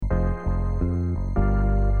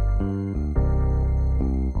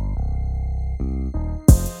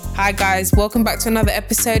Hi guys, welcome back to another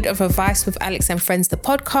episode of Advice with Alex and Friends, the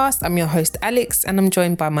podcast. I'm your host Alex and I'm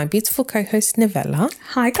joined by my beautiful co-host Novella.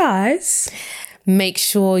 Hi guys. Make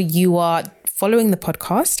sure you are following the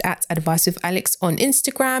podcast at Advice with Alex on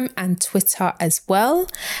Instagram and Twitter as well.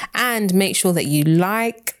 And make sure that you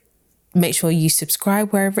make sure you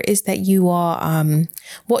subscribe wherever it is that you are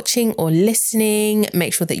watching or listening.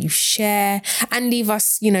 Make sure that you share and leave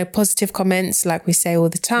us, positive comments like we say all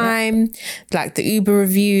the time, like the Uber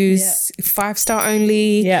reviews, 5-star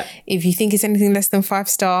only. Yeah. If you think it's anything less than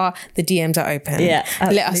 5-star, the DMs are open. Yeah,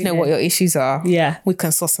 absolutely. Let us know what your issues are. Yeah. We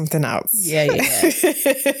can sort something out. Yeah.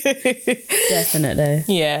 Definitely.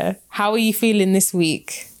 Yeah. How are you feeling this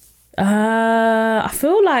week? I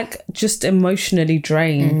feel like just emotionally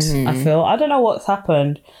drained. I don't know what's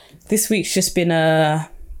happened. This week's just been a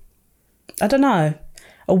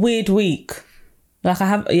weird week. Like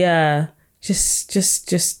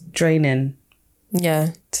just draining.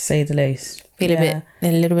 Yeah. To say the least. Feel a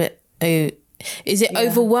little bit. Is it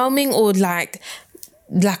overwhelming or like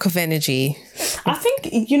lack of energy? I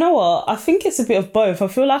think, you know what? I think it's a bit of both. I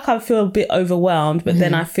feel like I feel a bit overwhelmed, but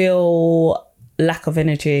then I feel lack of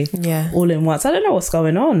energy all in once. I don't know what's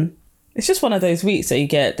going on. It's just one of those weeks that you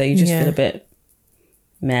get that you just feel a bit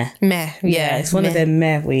meh. It's one of them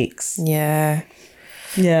meh weeks. Yeah.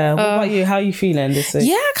 What about you? How are you feeling this week?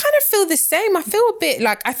 I kind of feel the same. I feel a bit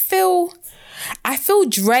like I feel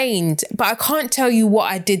drained, but I can't tell you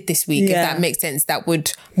what I did this week, if that makes sense, that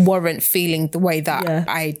would warrant feeling the way that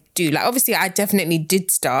I do. Like obviously I definitely did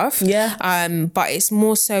stuff. But it's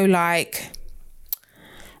more so like,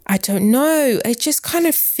 I don't know. It just kind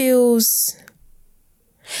of feels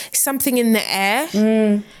something in the air.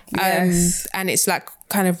 And it's like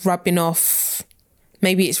kind of rubbing off.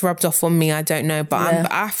 Maybe it's rubbed off on me. I don't know.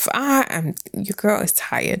 But I am, your girl is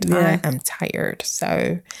tired. I am tired.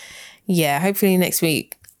 So hopefully next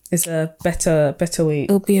week. It's a better week.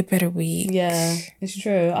 It'll be a better week. Yeah, it's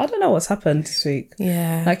true. I don't know what's happened this week.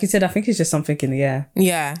 Yeah. Like you said, I think it's just something in the air.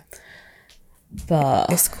 Yeah. But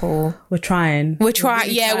it's cool. We're trying. We're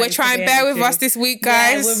trying. Bear with us this week,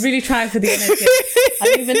 guys. Yeah, we're really trying for the energy.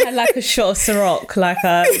 I even had like a shot of Ciroc. Like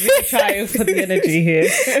really trying for the energy here.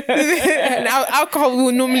 Now, alcohol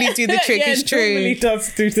will normally do the trick. It's true. It normally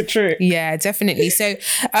does do the trick. Yeah, definitely. So,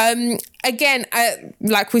 again,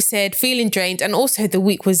 like we said, feeling drained, and also the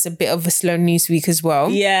week was a bit of a slow news week as well.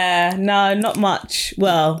 Yeah, no, not much.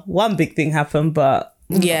 Well, one big thing happened, but.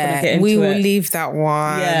 We will leave that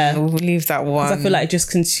one. Yeah, we'll leave that one. I feel like it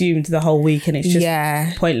just consumed the whole week, and it's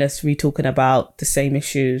just pointless talking about the same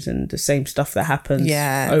issues and the same stuff that happens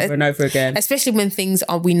over and over again. Especially when things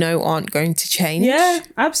we know aren't going to change. Yeah,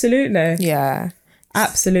 absolutely. Yeah.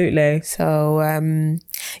 Absolutely. So,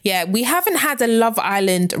 we haven't had a Love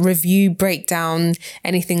Island review breakdown,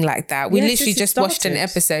 anything like that. We literally just watched an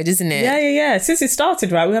episode, isn't it? Yeah. Since it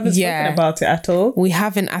started, right? We haven't spoken about it at all. We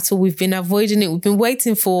haven't at all. We've been avoiding it. We've been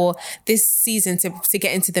waiting for this season to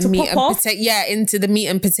get into the meat and into the meat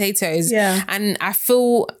and potatoes. Yeah. And I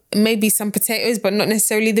feel maybe some potatoes, but not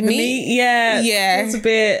necessarily the meat. Yeah. It feels a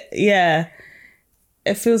bit,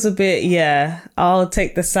 It feels a bit, I'll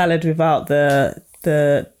take the salad without the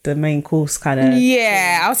main course kind of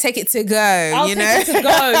I'll take it to go.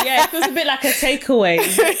 It feels a bit like a takeaway.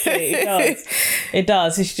 It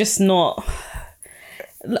does. It's just not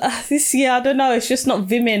this year. I don't know, it's just not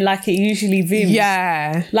vimming like it usually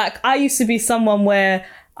vims. Like I used to be someone where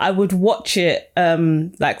I would watch it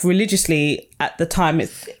like religiously at the time.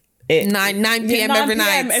 It's 9 p.m.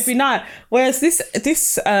 every night. Whereas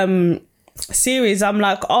this series, I'm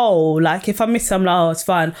like, if I miss it, I'm like, oh, it's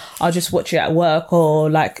fine, I'll just watch it at work or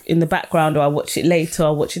like in the background, or I'll watch it later,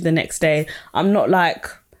 I'll watch it the next day. I'm not like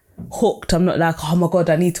hooked. I'm not like, oh my God,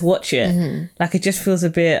 I need to watch it. Like it just feels a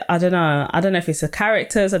bit, I don't know if it's the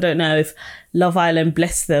characters, I don't know if Love Island,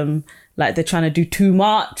 bless them, like they're trying to do too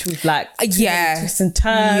much with like twists and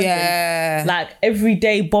turns and like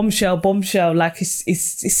everyday bombshell, like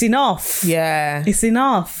it's enough. It's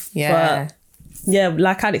enough. But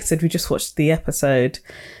like Alex said, we just watched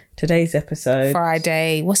today's episode.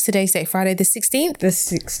 Friday. What's today's date? Friday the 16th? The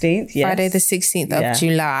 16th, yes. Friday the 16th of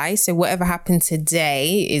July. So whatever happened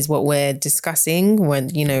today is what we're discussing when,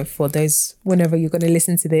 for those, whenever you're going to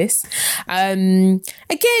listen to this. Again,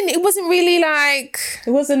 it wasn't really like...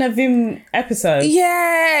 It wasn't a Vim episode.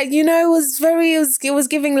 Yeah, it was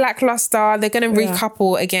giving lackluster. They're going to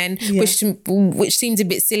recouple again, which seems a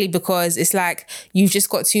bit silly because it's like you've just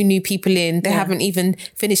got 2 new people in. They haven't even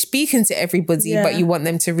finished speaking to everybody, but you want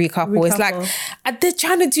them to recouple. It's like they're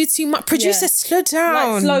trying to do too much. Producer, slow down.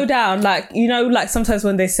 Like, slow down. Like, like sometimes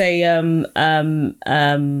when they say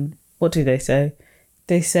what do they say?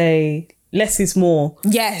 They say less is more.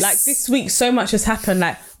 Yes. Like this week, so much has happened.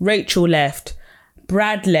 Like Rachel left,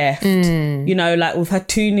 Brad left, you know, like we've had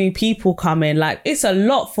 2 new people come in. Like it's a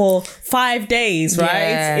lot for 5 days, right?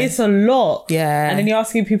 Yeah. It's a lot. Yeah. And then you're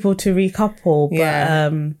asking people to recouple.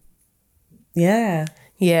 But yeah.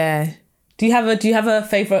 Yeah. Do you have a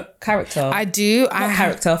favourite character? I do.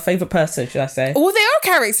 Favourite person, should I say? Well, they are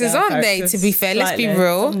characters, aren't they? To be fair, let's be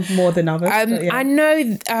real. Some more than others. I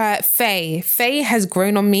know Faye. Faye has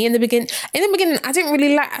grown on me in the beginning. In the beginning, I didn't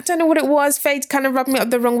really like. I don't know what it was. Faye kind of rubbed me up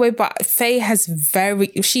the wrong way, but Faye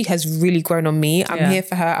she has really grown on me. I'm here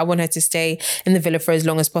for her. I want her to stay in the villa for as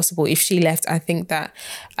long as possible. If she left, I think that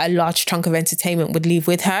a large chunk of entertainment would leave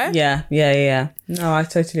with her. Yeah. No, I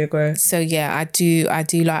totally agree. So yeah, I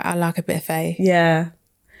like a bit of Faye. Yeah.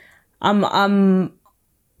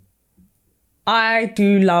 I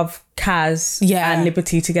do love Kaz and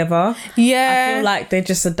Liberty together. Yeah. I feel like they're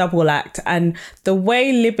just a double act. And the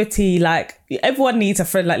way Liberty, like, everyone needs a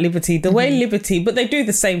friend like Liberty. The way Liberty, but they do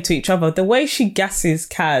the same to each other. The way she gasses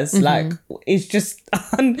Kaz, like, is just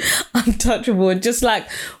untouchable. And just like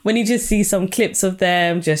when you just see some clips of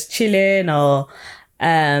them just chilling or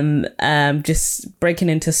just breaking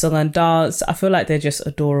into song and dance, I feel like they're just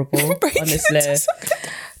adorable. Honestly.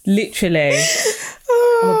 Literally.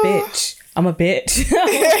 I'm a bitch. I'm a bitch.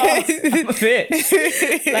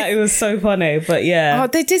 Like, it was so funny, but yeah. Oh,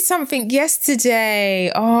 they did something yesterday.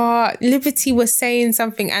 Oh, Liberty was saying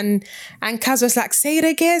something and Kaz was like, say it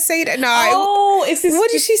again, say it. No. Oh, is this... What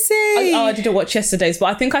did she say? I didn't watch yesterday's, but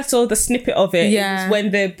I think I saw the snippet of it. Yeah.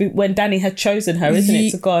 It was when Danny had chosen her, isn't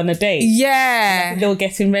it, to go on a date? Yeah. They were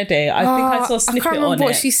getting ready. I think I saw a snippet on it. I can't remember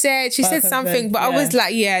what she said. She said something, but I was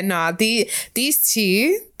like, these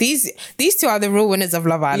two are the real winners of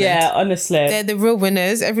Love Island. Yeah, honestly. They're the real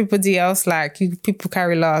winners. Everybody else, like, people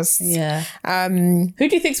carry last. Yeah. Who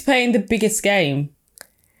do you think's playing the biggest game?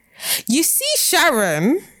 You see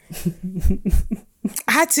Sharon...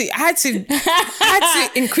 I had to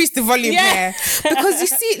increase the volume here because you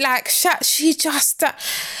see, like, she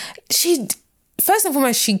first and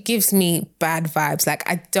foremost, she gives me bad vibes. Like,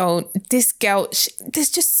 this girl,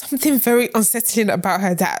 there's just something very unsettling about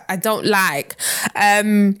her that I don't like.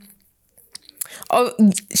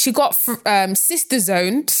 She got sister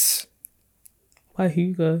zoned. By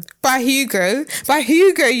Hugo,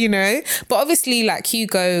 you know. But obviously, like,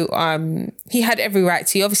 Hugo, he had every right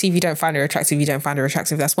to. Obviously, if you don't find her attractive, you don't find her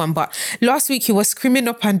attractive. That's one. But last week, he was screaming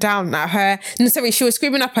up and down at her. No, sorry, she was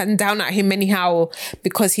screaming up and down at him anyhow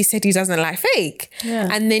because he said he doesn't like fake. Yeah.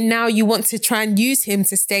 And then now you want to try and use him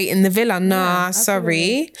to stay in the villa. Nah,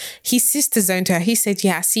 sorry. He sister zoned her. He said,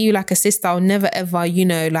 yeah, I see you like a sister. I'll never ever, you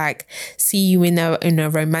know, like, see you in a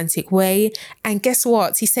romantic way. And guess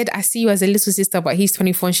what? He said, I see you as a little sister, but he's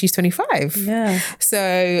 24 and she's 25. Yeah.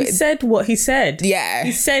 So he said what he said. Yeah.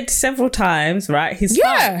 He said several times, right? He's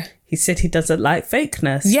fine. He said he doesn't like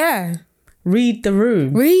fakeness. Yeah. Read the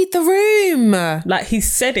room. Like, he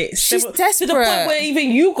said it. She's desperate. To the point where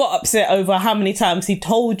even you got upset over how many times he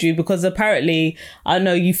told you, because apparently, I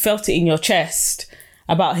know you felt it in your chest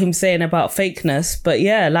about him saying about fakeness. But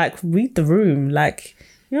yeah, like, read the room. Like,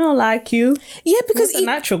 you don't like you. Yeah, because a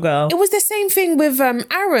natural girl. It was the same thing with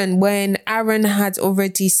Aaron, when Aaron had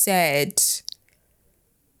already said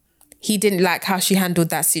he didn't like how she handled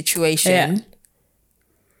that situation. Yeah.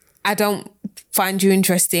 I don't find you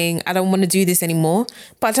interesting. I don't want to do this anymore.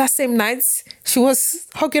 But that same night, she was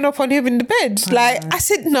hugging up on him in the bed. Like, I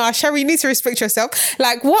said, no, Sherry, you need to respect yourself.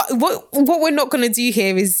 Like, what we're not going to do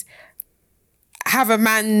here is have a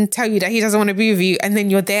man tell you that he doesn't want to be with you, and then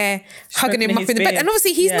you're there hugging him up in the bed. And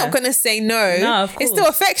obviously he's not going to say no. No, of course. It's still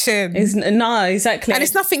affection. No, exactly. And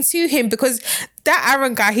it's nothing to him, because that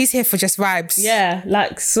Aaron guy, he's here for just vibes. Yeah,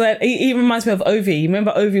 like, swear, he reminds me of Ovi. You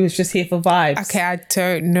remember Ovi was just here for vibes? Okay, I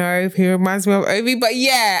don't know if he reminds me of Ovi, but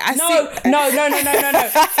yeah. No. In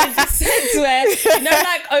the sense where, you know,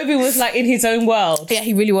 like, Ovi was, like, in his own world. Yeah,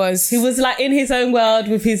 he really was. He was, like, in his own world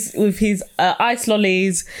with his ice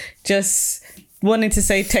lollies, just wanting to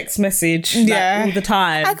say text message like, all the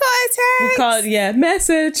time. I got a text. We can't,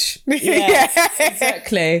 message. Yeah,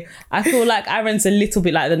 exactly. I feel like Aaron's a little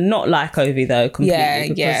bit like not like Ovi though,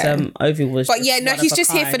 completely. Because Ovi was. But he's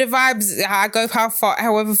just here for the vibes. I go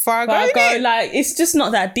however far I go. Like, it's just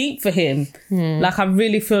not that deep for him. Like, I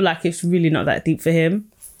really feel like it's really not that deep for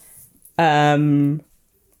him. But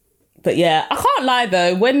yeah, I can't lie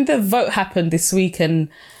though. When the vote happened this week and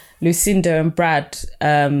Lucinda and Brad,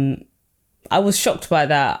 I was shocked by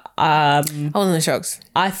that. I wasn't shocked.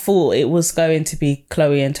 I thought it was going to be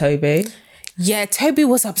Chloe and Toby. Yeah, Toby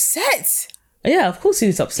was upset. Yeah, of course he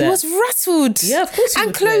was upset. He was rattled. Yeah, of course he was.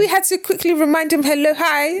 And Chloe had to quickly remind him, hello,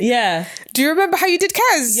 hi. Yeah. Do you remember how you did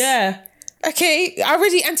Kaz? Yeah. Okay, I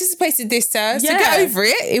already anticipated this, sir. So get over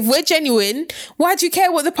it. If we're genuine, why do you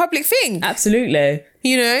care what the public think? Absolutely.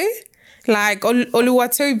 You know? Like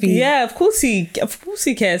Oluwatobi. Yeah, of course he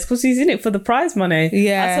cares, because he's in it for the prize money.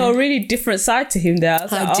 Yeah. I saw a really different side to him there.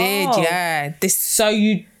 I did, yeah.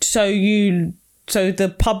 So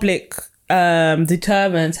the public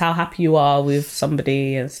determines how happy you are with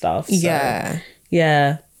somebody and stuff. So, yeah.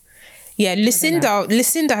 Yeah. Yeah,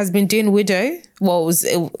 Lucinda has been doing Widow. Well, it was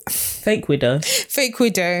Fake Widow. Fake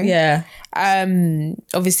Widow. Yeah.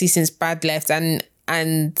 Obviously since Brad left and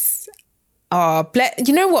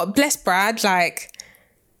you know what? Bless Brad. Like,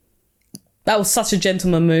 that was such a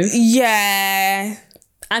gentleman move. Yeah.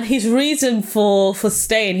 And his reason for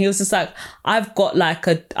staying, he was just like, I've got like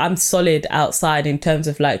I'm solid outside in terms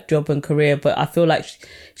of like job and career, but I feel like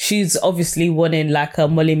she's obviously wanting like a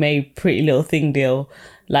Molly-Mae Pretty Little Thing deal.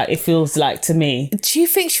 Like, it feels like to me. Do you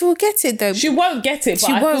think she will get it though? She won't get it. But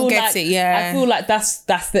she won't get it. Yeah. I feel like that's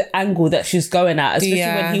the angle that she's going at, especially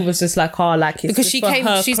when he was just like, it's because she's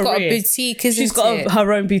got a boutique, isn't it? She's got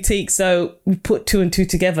her own boutique, so we put two and two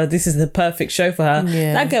together. This is the perfect show for her.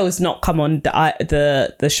 Yeah. That girl has not come on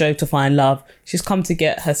the show to find love. She's come to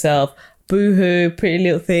get herself Boohoo, Pretty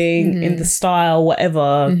Little Thing, in the style, whatever.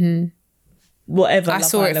 Mm-hmm. Whatever. I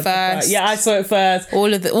saw it first. Yeah, I saw it first.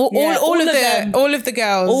 All of the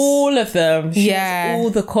girls. All of them. She has all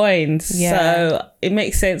the coins. Yeah. So it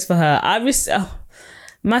makes sense for her.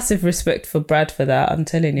 Massive respect for Brad for that. I'm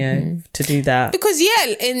telling you, to do that. Because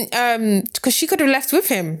because she could have left with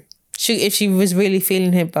him. If she was really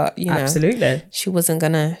feeling him, but absolutely, she wasn't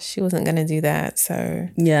gonna do that. So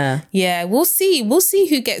yeah, we'll see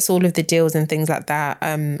who gets all of the deals and things like that.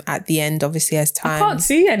 At the end, obviously, as time. I can't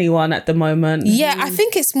see anyone at the moment. Yeah, I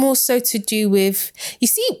think it's more so to do with, you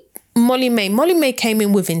see, Molly-Mae came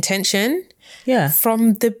in with intention. Yeah,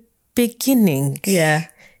 from the beginning. Yeah,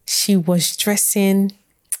 she was dressing.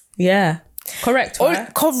 Yeah, correct.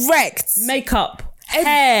 Right? Correct. Makeup.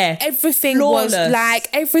 Hair, everything flawless. Was like,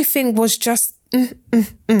 everything was just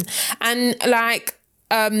and like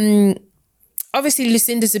obviously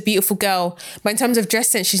Lucinda's a beautiful girl, but in terms of dress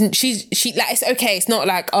sense, she like, it's okay, it's not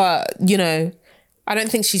like I don't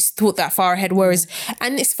think she's thought that far ahead. Whereas,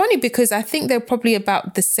 and it's funny because I think they're probably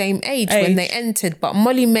about the same age when they entered, but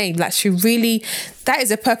Molly-Mae, like, that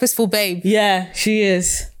is a purposeful babe. Yeah, she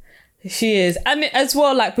is. She is. And as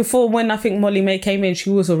well, like, before, when I think Molly-Mae came in, she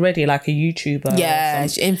was already like a YouTuber. Yeah,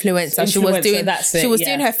 influencer. She was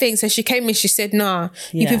doing her thing. So she came in, she said, nah,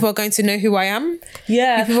 you people are going to know who I am.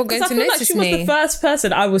 Yeah. You people are going to notice me. She was the first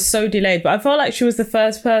person. I was so delayed, but I felt like she was the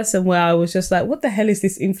first person where I was just like, what the hell is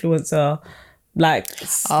this influencer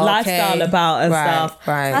lifestyle about and stuff?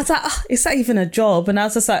 Right. I was like, is that even a job? And I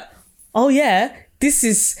was just like, oh yeah, this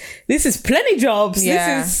is plenty jobs.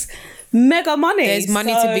 Yeah. This is mega money. There's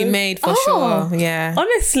money to be made for sure. Yeah.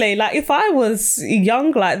 Honestly, like, if I was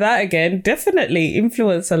young like that again, definitely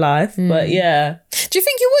influencer life. But yeah. Do you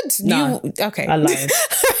think you would? No. Okay. I lied.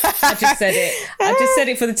 I just said it. I just said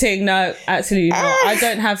it for the thing. No, absolutely not. I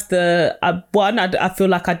don't have the I feel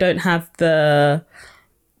like I don't have the,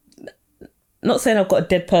 not saying I've got a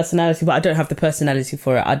dead personality, but I don't have the personality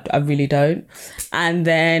for it. I really don't. And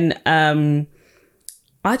then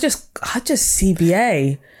I just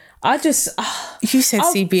CBA. You said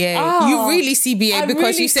CBA. You really CBA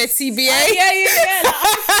because you said CBA. Yeah. Like,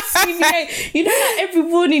 CBA. You know, like, every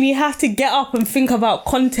morning you have to get up and think about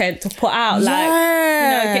content to put out. Like,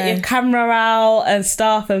 get your camera out and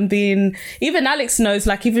stuff, and being, even Alex knows,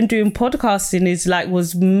 like, even doing podcasting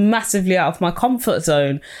was massively out of my comfort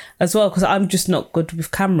zone as well, because I'm just not good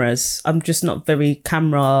with cameras. I'm just not very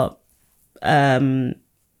camera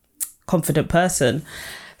confident person.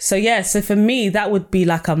 So for me, that would be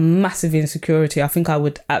like a massive insecurity. I think I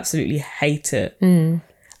would absolutely hate it. And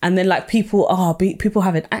then, like, people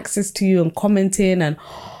having access to you and commenting, and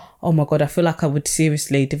oh my God, I feel like I would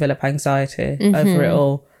seriously develop anxiety over it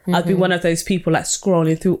all. I'd be one of those people, like,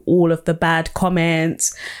 scrolling through all of the bad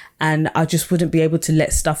comments, and I just wouldn't be able to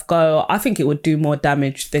let stuff go. I think it would do more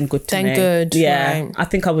damage than good to me. Good. Yeah. Right. I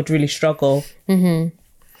think I would really struggle.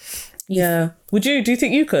 Yeah. Would you? Do you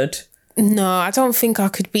think you could? No, I don't think I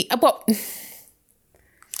could be. But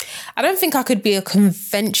I don't think I could be a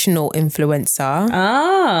conventional influencer.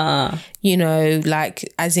 You know,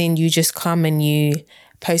 like, as in, you just come and you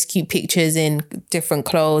post cute pictures in different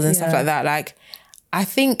clothes and stuff like that. Like, I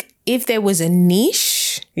think if there was a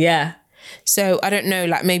niche. Yeah. So I don't know,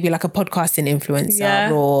 like, maybe like a podcasting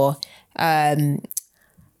influencer or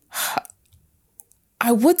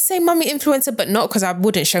I would say mummy influencer, but not, because I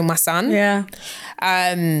wouldn't show my son. Yeah.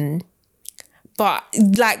 but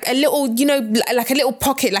like a little, you know, like a little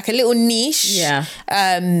pocket, like a little niche. Yeah.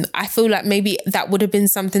 I feel like maybe that would have been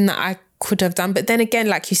something that I could have done. But then again,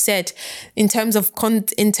 like you said, in terms of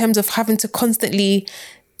having to constantly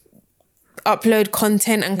upload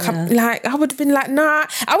content and like, I would have been like, nah,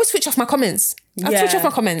 I would switch off my comments. I'd switch off my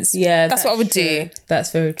comments. Yeah, that's what I would do.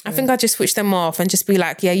 That's very true. I think I'd just switch them off and just be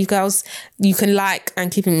like, yeah, you girls, you can like and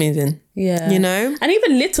keep it moving. Yeah. You know? And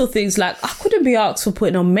even little things like, I couldn't be asked for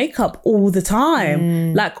putting on makeup all the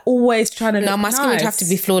time. Like always trying to look my skin would have to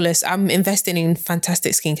be flawless. I'm investing in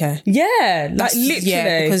fantastic skincare. Yeah, like literally.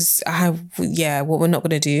 Yeah, because what we're not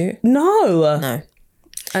going to do. No.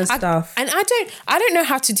 And stuff. And I don't know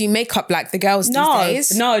how to do makeup like the girls these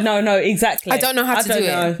days. No, exactly. I don't know how to do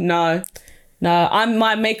it. No,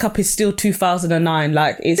 my makeup is still 2009.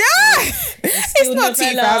 Like it's still not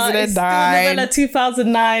Novella, 2009. It's still Novella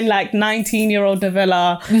 2009, like 19-year-old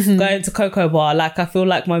Novella going to Cocoa Bar. Like I feel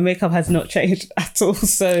like my makeup has not changed at all.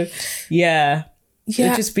 So yeah.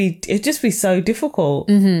 It'd just be so difficult.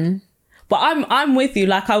 But I'm with you.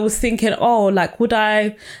 Like I was thinking, like would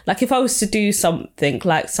I, like if I was to do something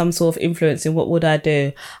like some sort of influencing, what would I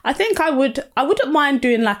do? I think I wouldn't mind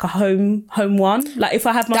doing like a home one. Like if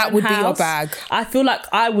I have my own house, that would be your bag. I feel like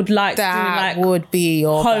I would like that doing like would be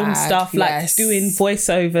your home bag, stuff, like doing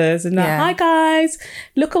voiceovers and like, hi guys,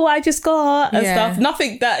 look at what I just got and stuff.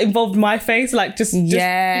 Nothing that involved my face, like just doing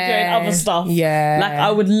other stuff. Yeah. Like I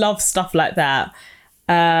would love stuff like that.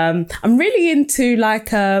 I'm really into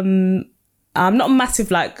like I'm not a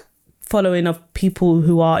massive like following of people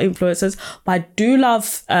who are influencers, but I do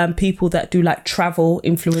love people that do like travel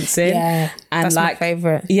influencing. Yeah, and that's like my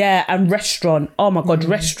favorite. Yeah, and restaurant. Oh my god,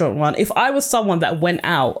 restaurant one. If I was someone that went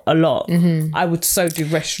out a lot, I would so do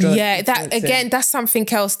restaurant. Yeah, that again, that's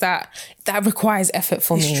something else that requires effort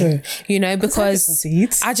for me. It's true. You know, because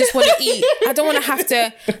I just want to eat. I don't want to have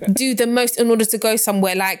to do the most in order to go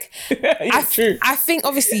somewhere. Like, I think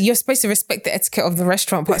obviously you're supposed to respect the etiquette of the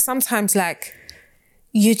restaurant, but sometimes like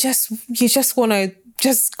you just want to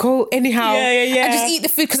just go anyhow and just eat the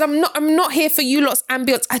food, because I'm not here for you lot's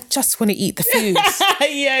ambience. I just want to eat the food.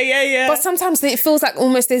 yeah. But sometimes it feels like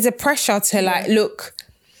almost there's a pressure to like look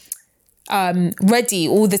ready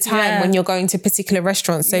all the time when you're going to particular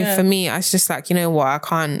restaurants. So for me, I was just like, you know what,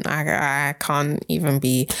 I can't even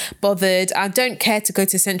be bothered. I don't care to go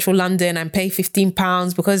to central London and pay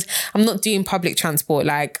 £15 because I'm not doing public transport.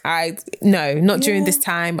 Like not during this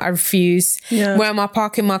time. I refuse. Where am I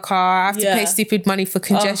parking my car? I have to pay stupid money for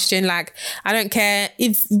congestion. Like I don't care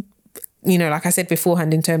if, you know, like I said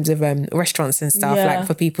beforehand, in terms of restaurants and stuff, like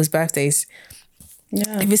for people's birthdays.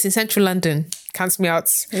 Yeah. If it's in central London, cancel me out.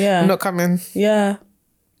 Yeah. I'm not coming. Yeah.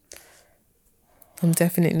 I'm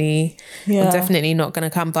definitely not going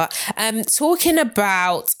to come. But talking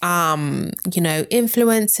about, you know,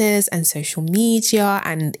 influencers and social media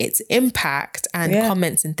and its impact and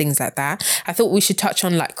comments and things like that, I thought we should touch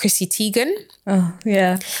on like Chrissy Teigen. Oh,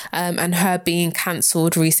 yeah. And her being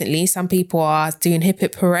cancelled recently. Some people are doing hip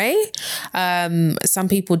hip hooray. Some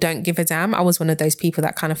people don't give a damn. I was one of those people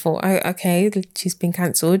that kind of thought, oh, okay, she's been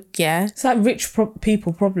cancelled. Yeah. It's like rich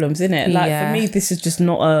people problems, isn't it? Like for me, this is just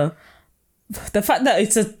not the fact that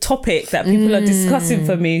it's a topic that people are discussing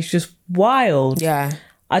for me is just wild. Yeah.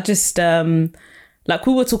 I just, like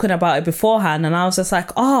we were talking about it beforehand and I was just like,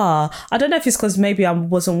 I don't know if it's because maybe I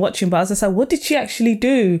wasn't watching, but I was just like, what did she actually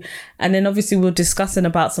do? And then obviously we were discussing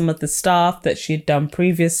about some of the stuff that she'd done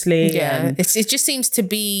previously. Yeah. It just seems to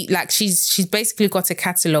be like she's basically got a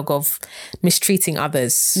catalogue of mistreating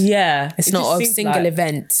others. Yeah. It's not a single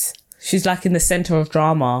event. She's like in the centre of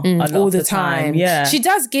drama all the time. Yeah. She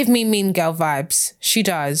does give me Mean Girl vibes. She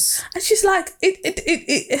does. And she's like,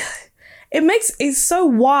 it's so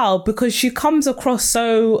wild because she comes across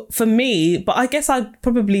so, for me, but I guess I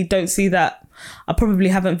probably don't see that. I probably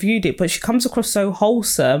haven't viewed it, but she comes across so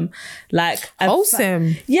wholesome. Like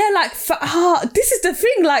wholesome? This is the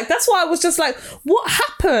thing. Like, that's why I was just like, what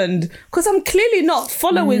happened? Because I'm clearly not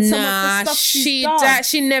following some of the stuff she's done.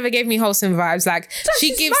 She never gave me wholesome vibes. Like,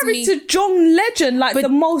 she gives me to John Legend, like the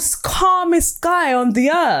most calmest guy on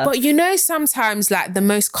the earth. But you know, sometimes like the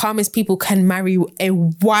most calmest people can marry a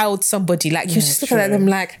wild somebody. Like you're just looking at them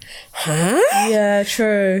like, huh? Yeah,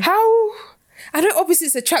 true. How? I know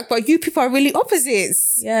opposites attract, but you people are really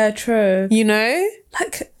opposites. Yeah, true. You know?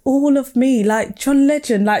 Like all of me, like John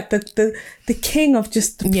Legend, like the king of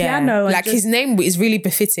just the piano. Like his name is really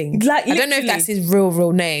befitting. Like I don't know if that's his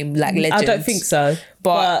real name, like Legend. I don't think so.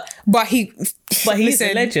 But he's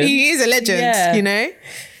a legend. He is a legend, you know?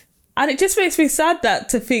 And it just makes me sad that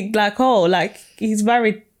to think like, like he's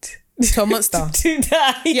married to a monster. to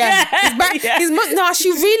that. No, she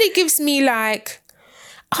really gives me like,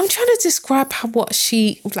 I'm trying to describe what vibe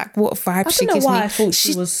she gives me. I don't know why I thought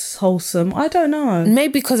she was wholesome. I don't know.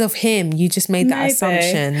 Maybe because of him, you just made that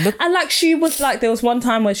assumption. Look, and like she was like, there was one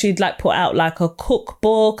time where she'd like put out like a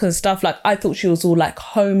cookbook and stuff. Like I thought she was all like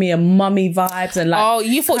homey and mummy vibes and like. Oh,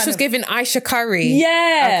 you thought she was giving Aisha Curry?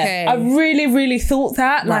 Yeah. Okay. I really, really thought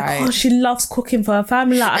that. Like, oh, she loves cooking for her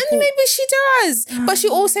family. Like, maybe she does, but she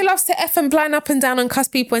also loves to F and blind up and down and cuss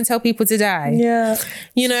people and tell people to die. Yeah.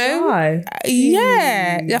 You know? Why?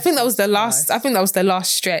 Yeah. I think that was the last. I think that was the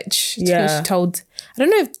last stretch. Yeah. She told. I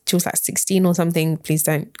don't know if she was like 16 or something. Please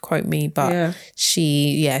don't quote me. But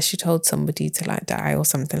she told somebody to like die or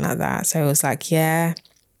something like that. So it was like, maybe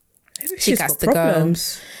she has to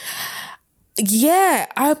problems. Go. Yeah.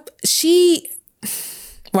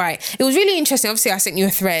 Right. It was really interesting. Obviously, I sent you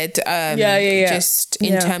a thread. Just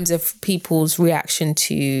in terms of people's reaction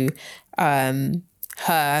to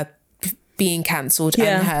her being cancelled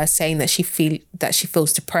and her saying that she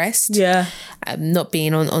feels depressed, not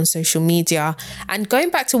being on social media. And going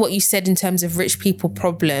back to what you said in terms of rich people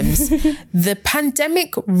problems, the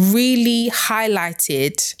pandemic really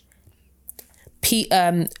highlighted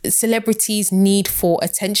celebrities' need for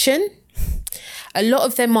attention. A lot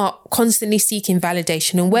of them are constantly seeking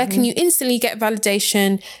validation. And where can you instantly get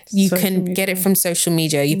validation? You can get it from social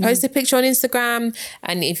media. You post a picture on Instagram,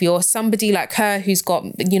 and if you're somebody like her who's got,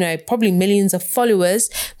 probably millions of followers,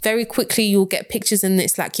 very quickly you'll get pictures and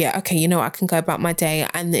it's like, I can go about my day,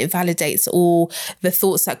 and it validates all the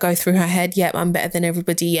thoughts that go through her head. Yep, I'm better than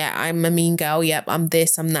everybody. Yeah, I'm a mean girl. Yep, I'm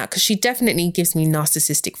this, I'm that. Because she definitely gives me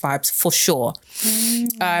narcissistic vibes for sure.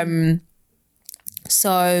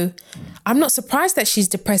 So I'm not surprised that she's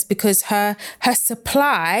depressed, because her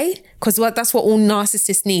supply, because that's what all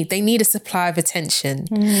narcissists need. They need a supply of attention.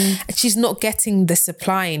 And she's not getting the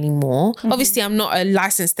supply anymore. Obviously, I'm not a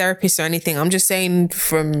licensed therapist or anything. I'm just saying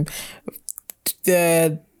from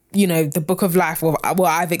the book of life, what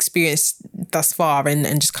I've experienced thus far,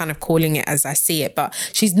 and just kind of calling it as I see it. But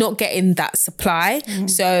she's not getting that supply.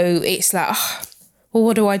 So it's like, well,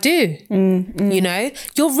 what do I do?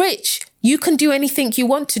 You're rich. You can do anything you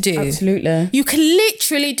want to do. Absolutely. You can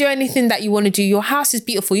literally do anything that you want to do. Your house is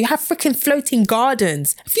beautiful. You have freaking floating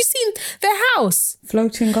gardens. Have you seen their house?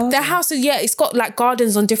 Floating gardens? Their house, it's got like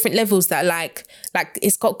gardens on different levels that like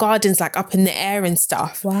it's got gardens like up in the air and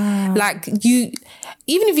stuff. Wow. Like even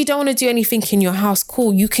if you don't want to do anything in your house,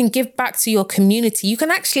 cool, you can give back to your community. You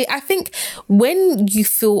can actually, I think when you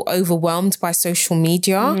feel overwhelmed by social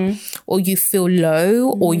media or you feel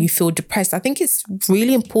low or you feel depressed, I think it's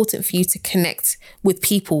really important for you to connect with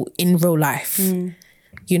people in real life.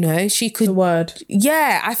 She could... The word.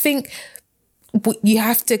 Yeah, I think you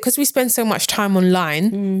have to, because we spend so much time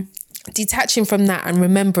online, detaching from that and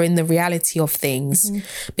remembering the reality of things,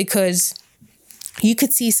 because you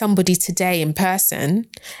could see somebody today in person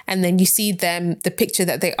and then you see them, the picture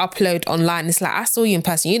that they upload online, it's like, I saw you in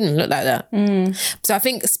person, you didn't look like that. So I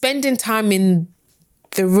think spending time in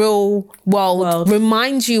the real world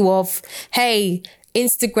reminds you of, hey,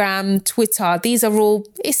 Instagram, Twitter, these are all,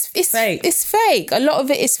 it's fake. It's fake. A lot of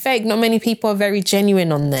it is fake. Not many people are very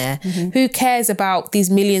genuine on there. Who cares about these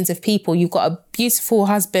millions of people? You've got a beautiful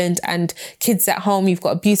husband and kids at home. You've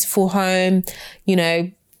got a beautiful home,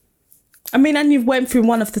 I mean, and you've went through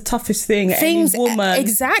one of the toughest things any woman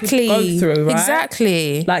exactly could go through, right?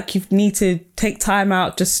 Exactly. Like you need to take time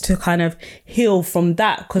out just to kind of heal from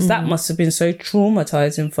that, because that must have been so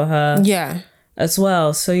traumatizing for her. Yeah. As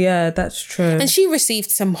well. So yeah, that's true. And she received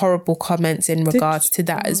some horrible comments in regards to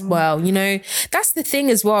that as well. That's the thing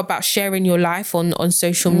as well about sharing your life on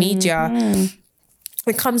social media.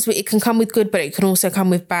 It can come with good, but it can also come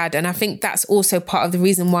with bad. And I think that's also part of the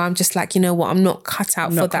reason why I'm just like, I'm not cut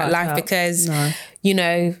out for that life, because,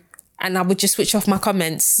 and I would just switch off my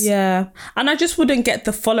comments. Yeah. And I just wouldn't get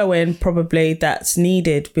the following probably that's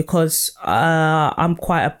needed, because I'm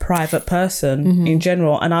quite a private person in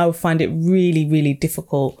general. And I would find it really, really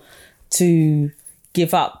difficult to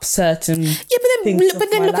give up certain things. But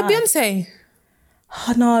then look at Beyonce.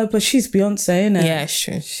 Oh, no, but she's Beyonce, innit? Yeah,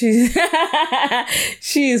 sure. She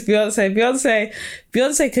is Beyonce.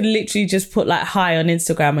 Beyonce could literally just put like hi on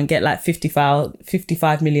Instagram and get like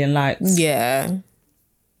 55 million likes. Yeah.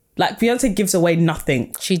 Like Beyonce gives away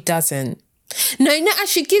nothing. She doesn't. No,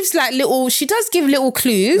 she gives she does give little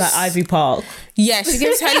clues. Like Ivy Park. Yeah, she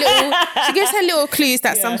gives her little clues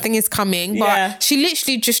that something is coming, but she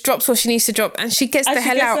literally just drops what she needs to drop and she gets the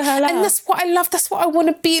hell out. And that's what I love. That's what I want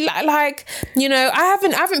to be like.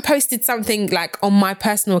 I haven't posted something like on my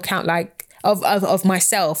personal account like of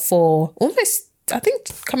myself for almost, I think,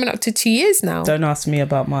 coming up to 2 years now. Don't ask me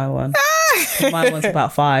about my one. My one's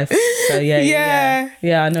about 5. So yeah,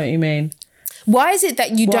 I know what you mean. Why is it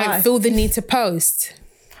that you don't feel the need to post?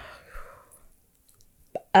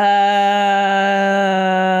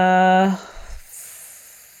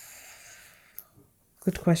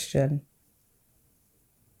 Good question.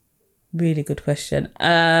 Really good question.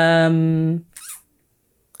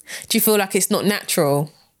 Do you feel like it's not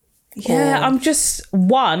natural? Yeah, I'm just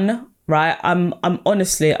right. I'm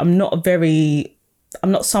honestly, I'm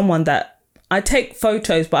not someone that I take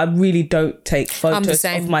photos, but I really don't take photos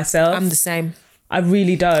of myself. I'm the same. I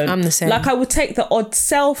really don't. I'm the same. Like, I would take the odd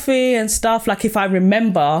selfie and stuff, like if I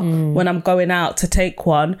remember when I'm going out to take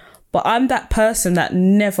one, but I'm that person that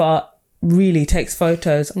never really takes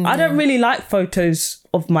photos. I don't really like photos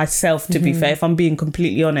of myself, to be fair, if I'm being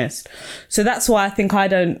completely honest. So that's why I think I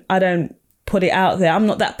don't put it out there. I'm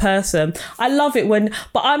not that person. I love it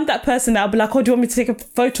but I'm that person that I'll be like, oh, do you want me to take a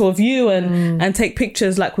photo of you and take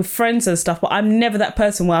pictures like with friends and stuff? But I'm never that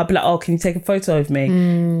person where I'll be like, oh, can you take a photo of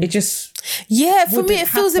me? It just for me it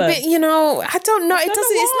feels a bit, I don't know.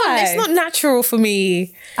 It's not natural for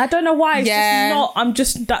me. I don't know why. It's just not. I'm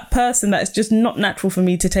just that person that it's just not natural for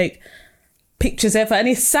me to take pictures ever. And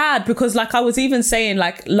it's sad because, like, I was even saying,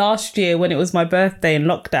 like, last year when it was my birthday in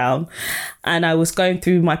lockdown and I was going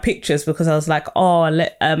through my pictures because I was like,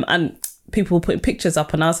 and people were putting pictures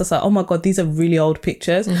up and I was just like, oh my God, these are really old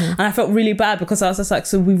pictures. And I felt really bad because I was just like,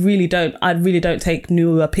 so I really don't take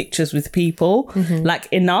newer pictures with people, like,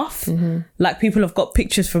 enough. Like, people have got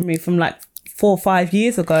pictures from me from like 4 or 5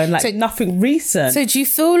 years ago and like nothing recent. So do you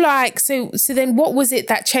feel like, so then what was it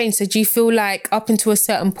that changed? So do you feel like up until a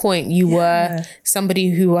certain point you were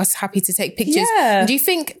somebody who was happy to take pictures? Yeah. Do you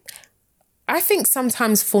think, I think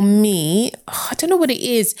sometimes for me, I don't know what it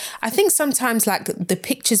is. I think sometimes like the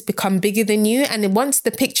pictures become bigger than you, and then once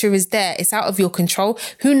the picture is there, it's out of your control.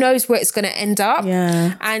 Who knows where it's going to end up?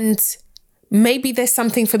 Yeah. And maybe there's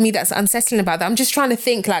something for me that's unsettling about that. I'm just trying to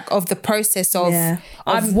think like of the process of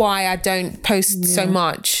why I don't post so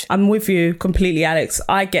much. I'm with you completely, Alex.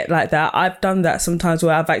 I get like that. I've done that sometimes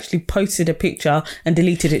where I've actually posted a picture and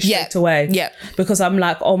deleted it straight away. Yeah. Because I'm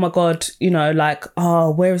like, oh my God, like,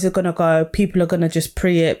 oh, where is it going to go? People are going to just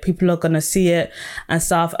pre it. People are going to see it and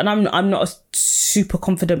stuff. And I'm not a super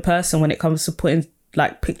confident person when it comes to putting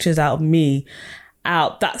like pictures out of me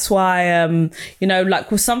out. That's why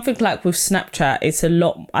like with something like with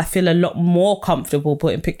Snapchat, I feel a lot more comfortable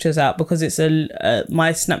putting pictures out because it's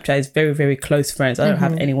my Snapchat is very, very close friends. I don't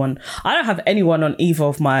have anyone on either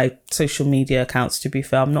of my social media accounts, to be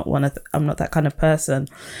fair. I'm not that kind of person.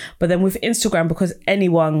 But then with Instagram, because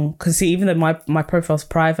anyone can see, even though my profile's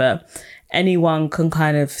private, anyone can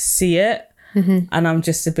kind of see it. And I'm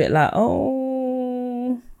just a bit like,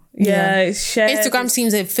 it's shared.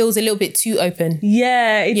 Instagram it feels a little bit too open.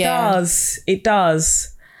 Yeah, it does. It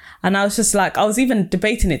does. And I was just like, I was even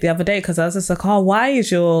debating it the other day because I was just like, oh, why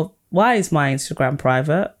is my Instagram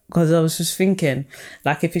private? Because I was just thinking,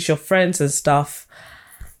 like, if it's your friends and stuff,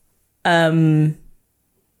 and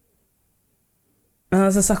I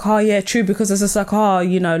was just like, oh yeah, true, because it's just like,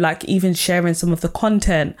 like even sharing some of the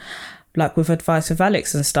content, like with Advice with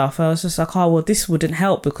Alex and stuff, I was just like, oh, well, this wouldn't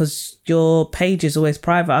help because your page is always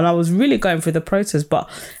private. And I was really going through the process, but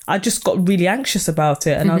I just got really anxious about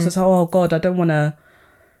it. And I was just like, oh God, I don't want to.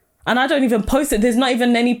 And I don't even post it. There's not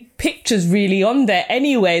even any pictures really on there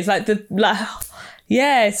anyways.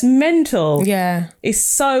 It's mental. Yeah. It's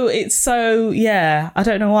so, I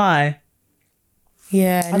don't know why.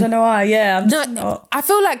 Yeah. I don't know why. Yeah. I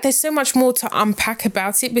feel like there's so much more to unpack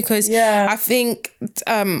about it because I think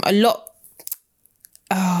a lot,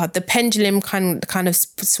 the pendulum kind of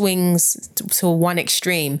swings to one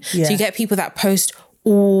extreme. Yeah. So you get people that post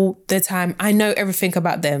all the time. I know everything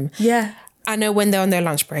about them. Yeah. I know when they're on their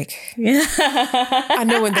lunch break. Yeah. I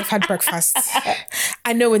know when they've had breakfast.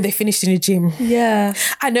 I know when they finished in the gym. Yeah.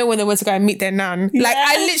 I know when they went to go and meet their nan. Yeah. Like,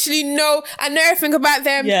 I literally know everything about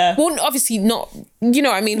them. Yeah. Well, obviously not, you know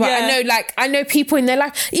what I mean? But I know people in their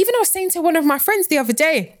life. Even I was saying to one of my friends the other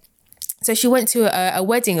day, so she went to a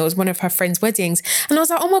wedding. It was one of her friends' weddings. And I was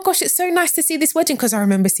like, oh my gosh, it's so nice to see this wedding because I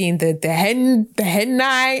remember seeing the hen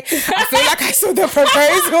night. I feel like I saw the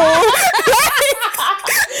proposal.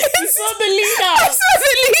 You saw the lead up. I saw the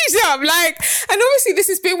lead up. And obviously this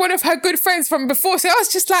has been one of her good friends from before. So I was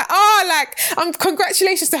just like,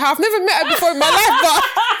 congratulations to her. I've never met her before in my life, but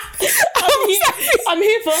I'm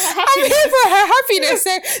here for her happiness. I'm here for her happiness.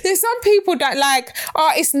 So there's some people that like,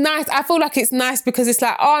 oh, it's nice. I feel like it's nice because it's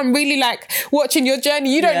like, oh, I'm really like watching your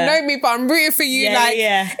journey. You don't know me, but I'm rooting for you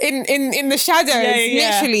in the shadows,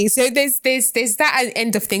 literally. So there's that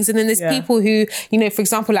end of things. And then there's people who, you know, for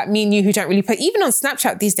example, like me and you who don't really post. Even on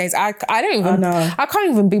Snapchat these days, I can't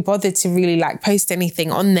even be bothered to really like post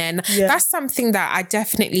anything on there. That's something that I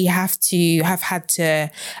definitely have had to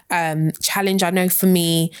challenge. I know for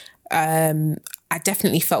me, I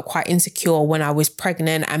definitely felt quite insecure when I was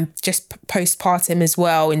pregnant and just postpartum as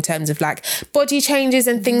well, in terms of like body changes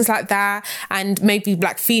and things like that, and maybe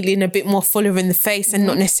like feeling a bit more fuller in the face and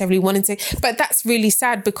not necessarily wanting to. But that's really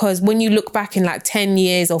sad, because when you look back in like 10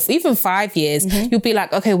 years or even 5 years, you'll be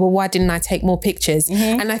like, okay, well, why didn't I take more pictures?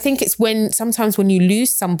 And I think it's sometimes when you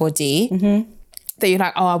lose somebody that you're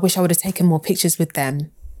like, oh, I wish I would have taken more pictures with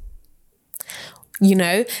them. You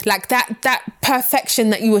know, like that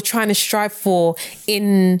perfection that you were trying to strive for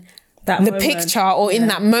in the picture or in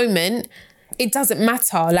that moment, it doesn't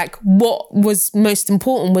matter. Like, what was most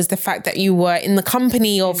important was the fact that you were in the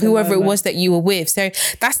company of whoever it was that you were with. So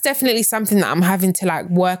that's definitely something that I'm having to like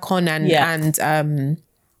work on and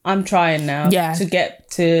I'm trying now to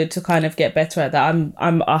get to kind of get better at that. I'm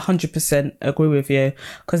 100% agree with you,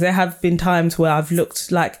 because there have been times where I've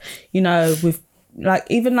looked like, you know, with like,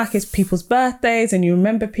 even like it's people's birthdays and you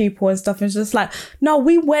remember people and stuff, and it's just like, no,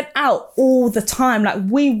 we went out all the time. Like,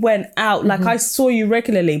 we went out, like I saw you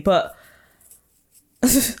regularly, but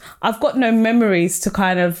I've got no memories to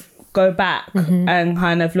kind of go back and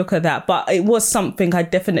kind of look at that. But it was something I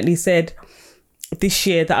definitely said this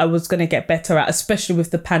year that I was going to get better at, especially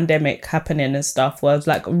with the pandemic happening and stuff, where I was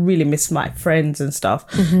like, really miss my friends and stuff.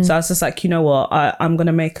 So I was just like, you know what, I'm going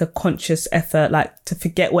to make a conscious effort, like, to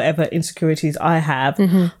forget whatever insecurities I have,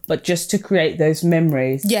 but just to create those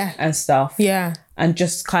memories and stuff. And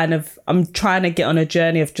just kind of, I'm trying to get on a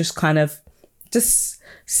journey of just kind of just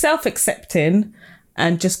self-accepting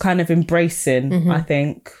and just kind of embracing, I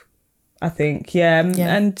think,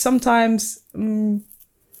 and sometimes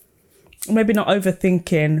maybe not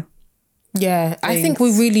overthinking. I think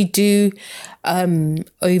we really do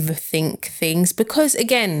overthink things, because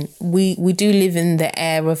again, we do live in the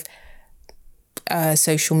era of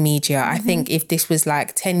social media. I think if this was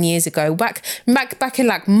like 10 years ago, back in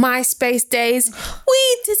like MySpace days,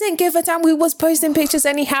 we didn't give a damn. We was posting pictures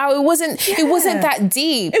anyhow. It wasn't that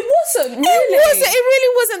deep. It wasn't really. It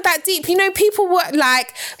really wasn't that deep. You know, people were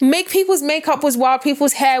like, people's makeup was wild,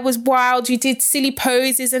 people's hair was wild, you did silly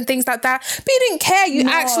poses and things like that, but you didn't care. You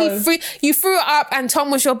actually threw it up, and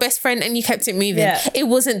Tom was your best friend and you kept it moving. It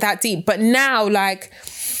wasn't that deep. But now, like,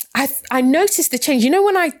 I noticed the change. You know,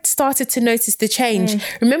 when I started to notice the change,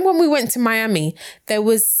 remember when we went to Miami, there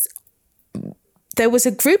was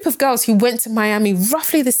a group of girls who went to Miami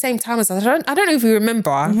roughly the same time as us. I don't know if you remember,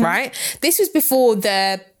 right? This was before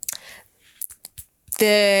the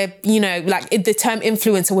you know, like the term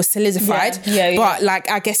influencer was solidified, but like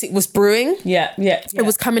I guess it was brewing. It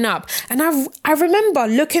was coming up, and I remember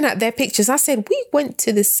looking at their pictures. I said, we went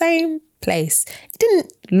to the same place. It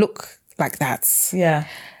didn't look like that.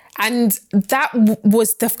 And that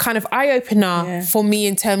was the kind of eye-opener for me,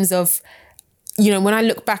 in terms of, you know, when I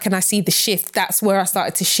look back and I see the shift, that's where I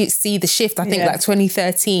started to see the shift. I think like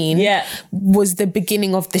 2013 was the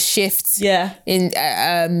beginning of the shift in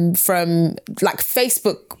from like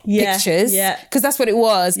Facebook pictures, because that's what it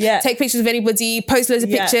was. Take pictures of anybody, post loads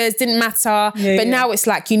of pictures, didn't matter. But now it's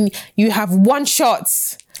like you have one shot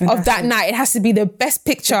of that night. It has to be the best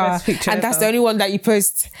picture, and that's the only one that you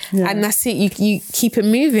post, and that's it. You keep it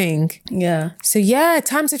moving. So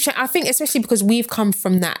times have changed. I think especially because we've come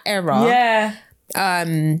from that era.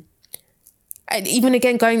 And even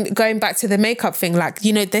again, going back to the makeup thing, like,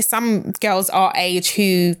 you know, there's some girls our age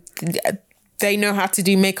who they know how to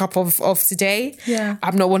do makeup of today.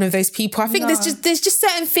 I'm not one of those people. I think there's just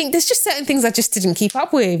certain things I just didn't keep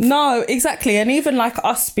up with. No, exactly. And even like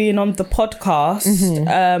us being on the podcast,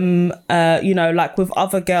 you know, like with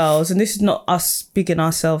other girls, and this is not us bigging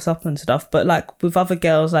ourselves up and stuff, but like with other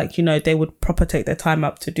girls, like, you know, they would proper take their time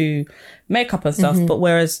up to do makeup and stuff, but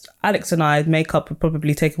whereas Alex and I, makeup would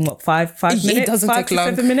probably take what, five minutes? It doesn't take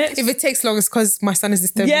long. 7 minutes. If it takes long, it's because my son is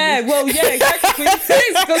disturbing me. Exactly.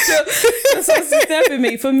 That's what's disturbing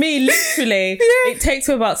me. For me, literally, it takes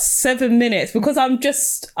me about 7 minutes, because I'm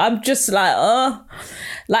just like,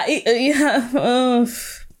 but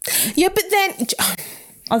then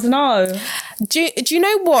I don't know. Do you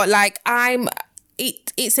know what? Like,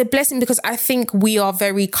 it's a blessing, because I think we are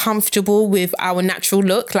very comfortable with our natural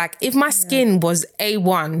look. Like, if my skin was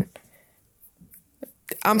A1,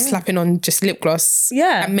 I'm slapping on just lip gloss.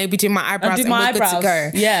 Yeah. And maybe do my eyebrows and we're good to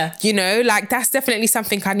go. Yeah. You know, like that's definitely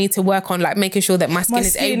something I need to work on, like making sure that my skin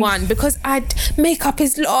is A1, because makeup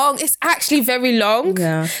is long. It's actually very long.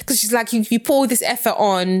 Yeah. Because she's like, you put all this effort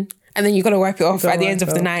on and then you got to wipe it off at the end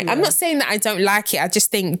of the night. Yeah. I'm not saying that I don't like it. I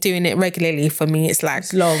just think doing it regularly for me, it's like,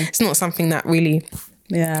 it's long. It's not something that really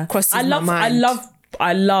crosses my mind.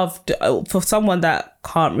 I loved, for someone that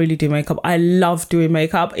can't really do makeup, I love doing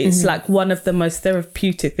makeup. It's like one of the most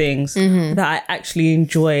therapeutic things that I actually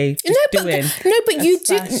enjoy doing. But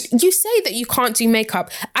you say that you can't do makeup.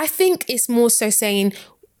 I think it's more so saying,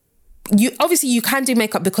 you can do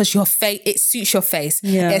makeup because your face, it suits your face.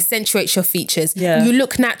 It accentuates your features. You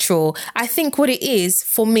look natural. I think what it is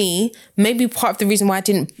for me, maybe part of the reason why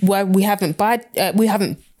we haven't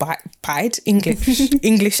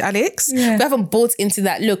English Alex. We haven't bought into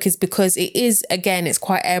that look is because it is, again, it's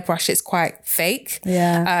quite airbrush, it's quite fake.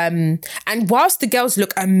 And whilst the girls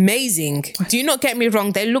look amazing, do not get me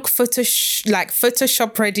wrong, they look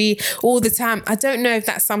Photoshop ready all the time. I don't know if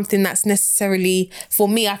that's something that's necessarily for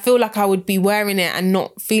me. I feel like I would be wearing it and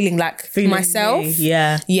not feeling myself.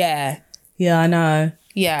 Yeah, I know.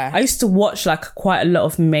 Yeah. I used to watch like quite a lot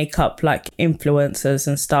of makeup like influencers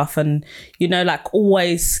and stuff, and you know, like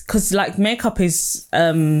always, because like makeup is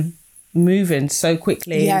moving so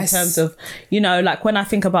quickly in terms of, you know, like when I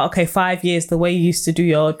think about 5 years, the way you used to do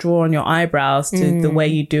your draw on your eyebrows to the way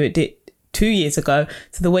you do it 2 years ago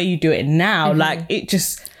to the way you do it now, like it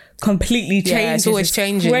just completely changes. It's always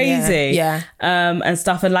changing. Crazy. And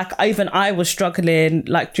stuff. And like even I was struggling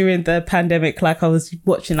like during the pandemic, like I was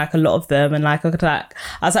watching like a lot of them, and like I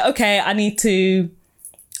was like, okay, I need to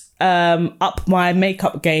up my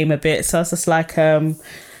makeup game a bit. So I was just like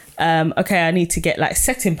okay, I need to get like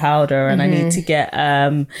setting powder, and I need to get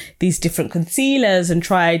these different concealers and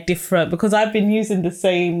try different, because I've been using the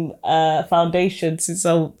same foundation since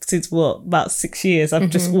about 6 years.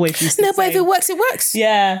 I've just always used the same. But if it works, it works.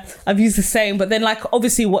 Yeah, I've used the same. But then like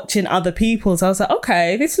obviously watching other people's, I was like,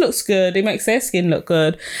 okay, this looks good. It makes their skin look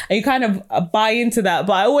good. And you kind of buy into that.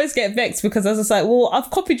 But I always get vexed because I was just like, well,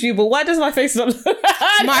 I've copied you, but why does my face not look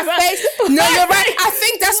my face? No, you're right. I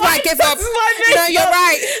think that's why I give up. No, you're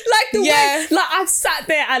right. Like the way, like I've sat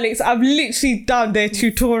there, Alex, I've literally done their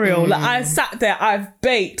tutorial. Like I've sat there, I've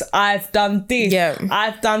baked, I've done this,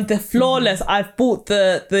 I've done the flawless, I've bought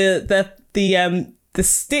the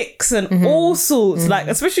sticks and all sorts, like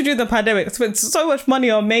especially during the pandemic, I spent so much money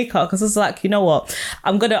on makeup because I was like, you know what,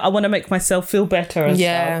 I want to make myself feel better and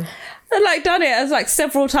stuff. And like done it as like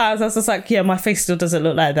several times. I was just like, yeah, my face still doesn't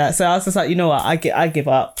look like that. So I was just like, you know what, I give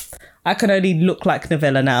up. I can only look like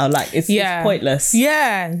Novella now. Like it's pointless.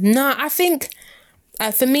 Yeah. No, I think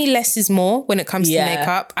for me, less is more when it comes to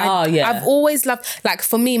makeup. I've always loved, like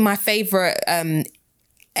for me, my favourite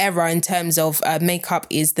era in terms of makeup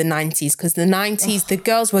is the 90s, because the 90s the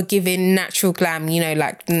girls were giving natural glam, you know,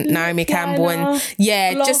 like Naomi Campbell and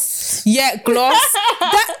gloss. Gloss.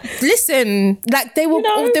 Listen, like they were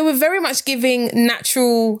very much giving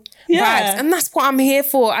natural vibes, and that's what I'm here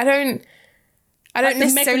for. I don't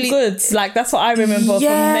necessarily Megan Goods, like that's what I remember from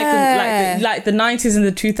Megan, like the 90s and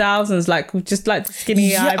the 2000s, like with just like the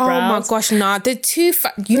skinny eyebrows. Oh my gosh, nah, the two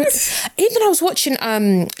even I was watching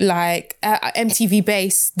MTV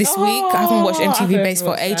Base this week. I haven't watched MTV Base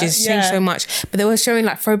for ages. It's changed so much, but they were showing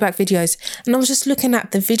like throwback videos, and I was just looking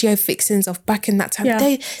at the video fixings of back in that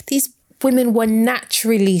time. These women were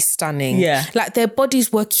naturally stunning. Like their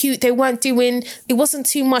bodies were cute. They weren't doing, it wasn't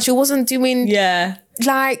too much. It wasn't doing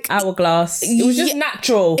like hourglass. It was just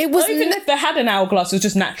natural. It was even if they had an hourglass, it was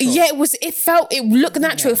just natural. Yeah, it looked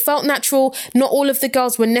natural. It felt natural. Not all of the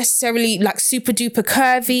girls were necessarily like super duper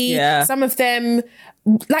curvy. Some of them,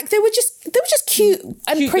 like they were just cute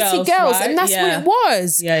and pretty girls, right? And that's what it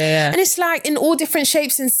was. And it's like in all different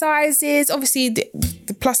shapes and sizes. Obviously the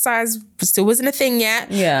plus size still wasn't a thing yet.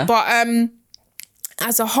 But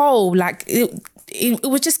as a whole, like it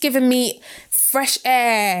was just giving me fresh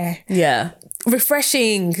air.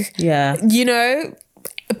 Refreshing. You know?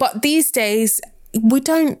 But these days we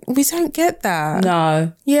don't get that.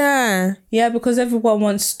 No. Yeah, because everyone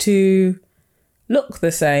wants to look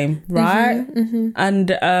the same, right?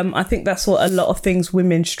 And I think that's what a lot of things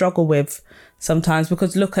women struggle with sometimes,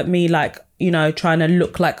 because look at me, like, you know, trying to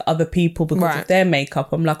look like other people because of their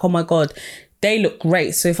makeup. I'm like, oh my God, they look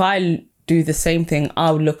great. So if I do the same thing,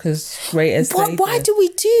 I'll look as great as they do. Why do we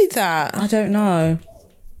do that? I don't know.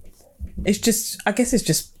 It's just, I guess it's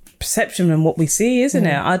just perception and what we see, isn't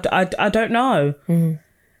it? I don't know.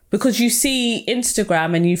 Because you see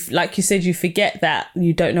Instagram and you, like you said, you forget that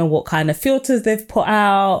you don't know what kind of filters they've put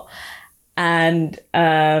out. And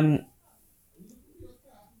I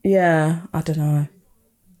don't know.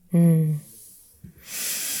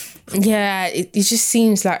 Yeah, it just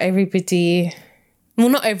seems like everybody... Well,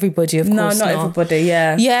 not everybody, of course. No, not everybody,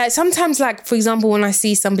 yeah. Yeah, sometimes, like, for example, when I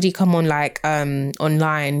see somebody come on, like,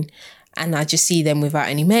 online and I just see them without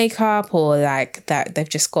any makeup, or, like, that they've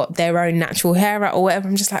just got their own natural hair out or whatever,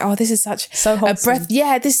 I'm just like, oh, this is such so wholesome. a breath.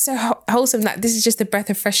 Yeah, this is so wholesome. Like, this is just a breath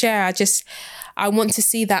of fresh air. I want to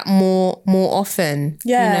see that more often,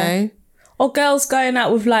 you know? Or girls going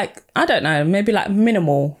out with, like, I don't know, maybe, like,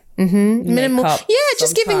 minimal yeah,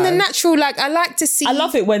 just giving the natural, like, I like to see. I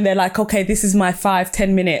love it when they're like, okay, this is my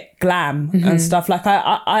 5-10 minute glam and stuff. Like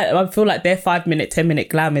I feel like their 5 minute 10 minute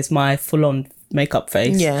glam is my full on makeup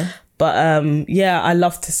face. Yeah, but I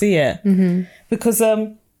love to see it because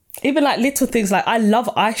even like little things, like I love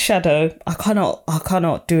eyeshadow. I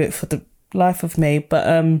cannot do it for the life of me, but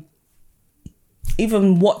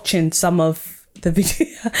even watching some of the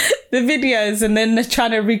videos and then they're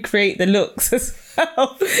trying to recreate the looks as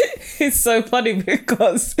well. It's so funny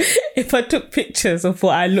because if I took pictures of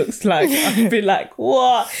what I looked like, I'd be like,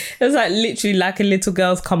 what? It's like literally like a little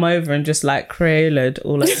girl's come over and just like Crayola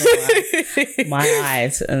all over my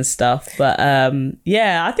eyes and stuff. But I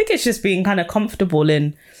think it's just being kind of comfortable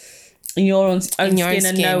in your own skin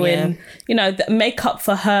and knowing, you know, that makeup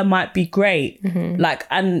for her might be great. Like,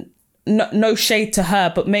 and no shade to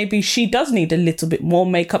her, but maybe she does need a little bit more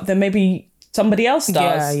makeup than maybe somebody else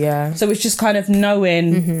does. Yeah. So it's just kind of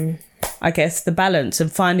knowing, I guess, the balance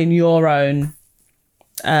and finding your own...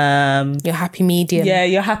 your happy medium. Yeah,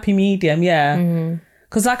 your happy medium, yeah.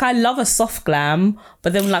 Because, like, I love a soft glam,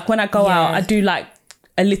 but then, like, when I go out, I do, like,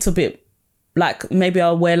 a little bit, like, maybe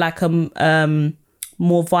I'll wear, like, a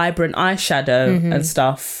more vibrant eyeshadow and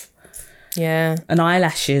stuff. Yeah. And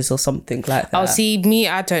eyelashes or something like that. Oh, see, me,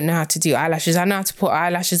 I don't know how to do eyelashes. I know how to put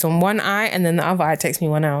eyelashes on one eye and then the other eye takes me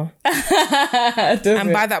 1 hour.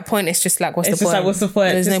 And by that point, it's just like, what's the point? Like, what's the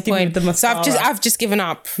point? There's just no point. The so I've just given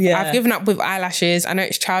up. Yeah. I've given up with eyelashes. I know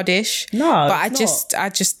it's childish. No, but I just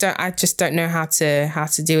don't know how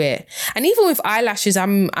to do it. And even with eyelashes,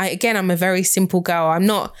 I'm a very simple girl. I'm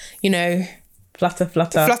not, you know, flutter,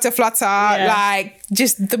 yeah. Like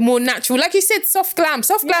just the more natural, like you said, soft glam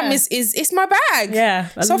is it's my bag. Yeah,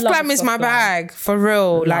 soft glam is my bag for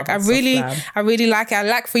real. Like I really like it. I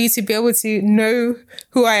like for you to be able to know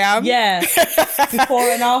who I am. Yeah, before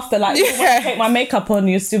and after. Like when I take my makeup on,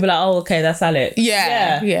 you still be like, oh, okay, that's Alex.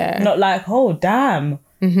 Yeah. Not like, oh, damn,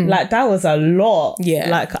 like that was a lot. Yeah,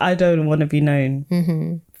 like I don't want to be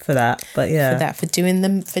known. For that, but yeah, for doing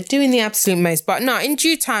the absolute most. But no, in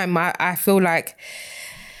due time, I feel like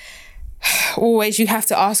always you have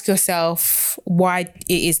to ask yourself why it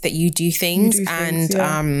is that you do things, kind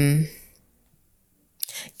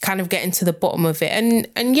of getting to the bottom of it. And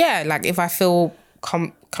yeah, like if I feel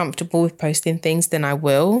comfortable with posting things, then I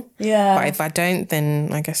will. Yeah. But if I don't, then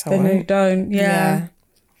I guess I won't. Then you don't. Yeah.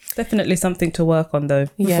 Definitely something to work on though.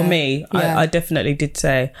 For me, I definitely did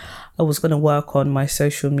say I was going to work on my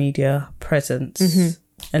social media presence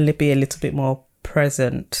and be a little bit more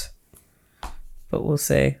present. But we'll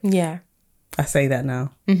see. Yeah. I say that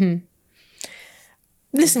now.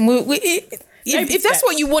 Listen, if that's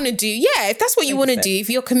what you want to do, if that's what you want to do, if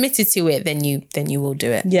you're committed to it, then you will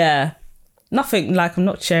do it. Yeah. Nothing, like I'm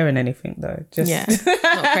not sharing anything though. Just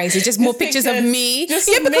not crazy. Just more pictures of me. Because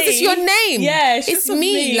it's your name. Yeah, it's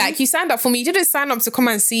me. Like you signed up for me. You didn't sign up to come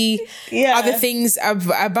and see other things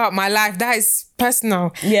about my life. That is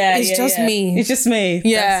personal. Yeah, it's just me. It's just me.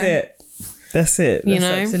 Yeah, that's it. That's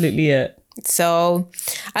absolutely it. So,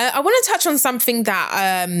 I want to touch on something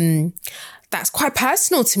that that's quite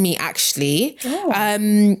personal to me. Actually,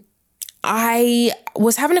 I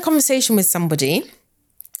was having a conversation with somebody.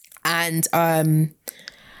 And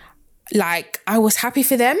like I was happy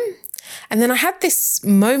for them, and then I had this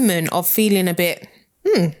moment of feeling a bit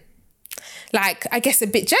like I guess a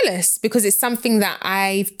bit jealous, because it's something that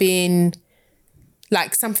I've been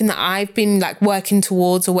like working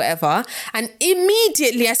towards or whatever. And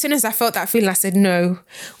immediately, as soon as I felt that feeling, I said, no,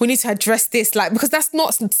 we need to address this, like, because that's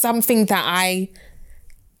not something that I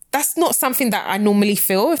normally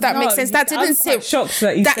feel, if that makes sense. That didn't sit. Shocked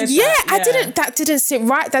that you said that. That didn't sit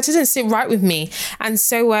right. That didn't sit right with me. And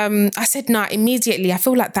so I said, no, immediately. I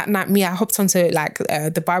feel like that night, I hopped onto like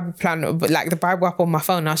the Bible plan, like the Bible app on my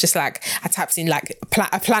phone. I was just like, I tapped in like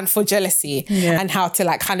a plan for jealousy and how to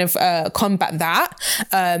like kind of combat that.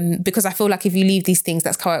 Because I feel like if you leave these things,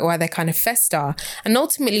 that's why they kind of fester. And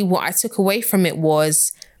ultimately, what I took away from it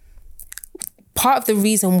was, part of the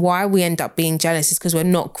reason why we end up being jealous is because we're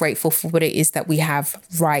not grateful for what it is that we have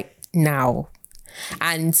right now.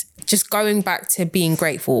 And just going back to being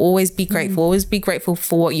grateful, always be grateful, always be grateful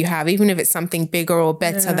for what you have, even if it's something bigger or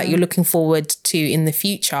better that you're looking forward to in the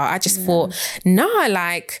future. I just thought,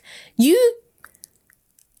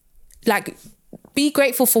 be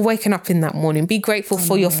grateful for waking up in that morning. Be grateful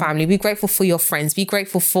for your family. Be grateful for your friends. Be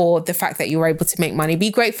grateful for the fact that you're able to make money. Be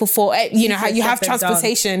grateful for, how you have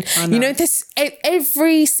transportation. This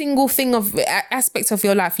every single thing of aspect of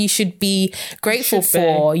your life you should be grateful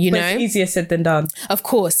for, But it's easier said than done. Of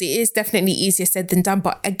course, it is definitely easier said than done.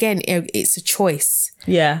 But again, it's a choice.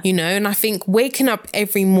 Yeah. And I think waking up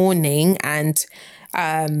every morning and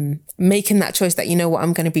making that choice that,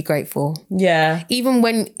 I'm going to be grateful. Yeah. Even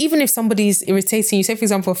if somebody's irritating you, say for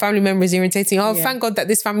example, a family member is irritating. Oh, thank God that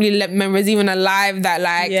this family member is even alive, that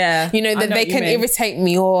that they can irritate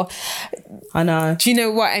me, or I know. Do you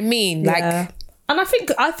know what I mean? Yeah. And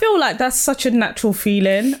I feel like that's such a natural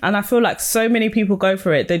feeling. And I feel like so many people go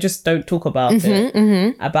for it. They just don't talk about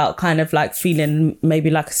it, about kind of like feeling maybe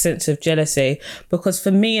like a sense of jealousy. Because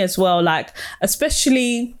for me as well, like,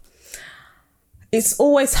 especially, it's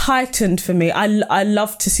always heightened for me. I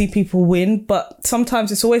love to see people win, but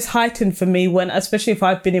sometimes it's always heightened for me when, especially if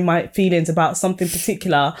I've been in my feelings about something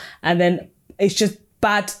particular, and then it's just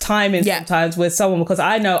bad timing sometimes with someone, because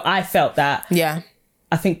I know I felt that. Yeah.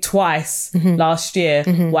 I think twice last year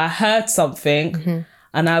where I heard something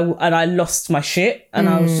and I lost my shit, and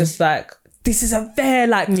I was just like, this is unfair,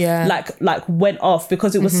 like went off,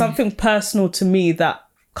 because it was something personal to me that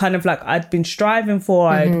kind of like I'd been striving for,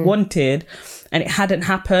 I'd wanted, and it hadn't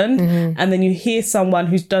happened. And then you hear someone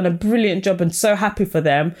who's done a brilliant job and so happy for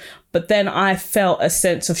them, but then I felt a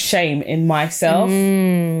sense of shame in myself,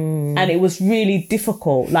 and it was really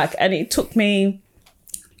difficult. Like, and it took me,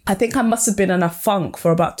 I think I must have been in a funk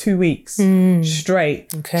for about 2 weeks straight,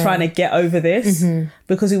 trying to get over this,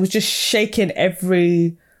 because it was just shaking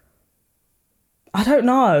every, I don't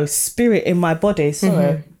know, spirit in my body.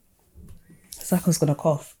 Sorry. It's like I was going to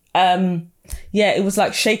cough. It was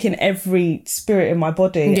like shaking every spirit in my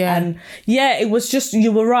body. Yeah. And it was just,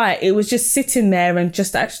 you were right. It was just sitting there and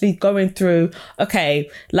just actually going through, okay,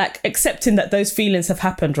 like accepting that those feelings have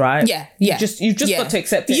happened, right? Yeah. Yeah. You've just got to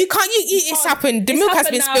accept it. You can't, it's happened. The milk has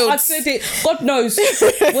been spilled. I've said it. God knows.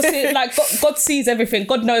 God sees everything.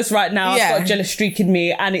 God knows right now I've got a jealous streak in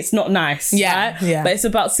me, and it's not nice. Yeah. Right? Yeah. But it's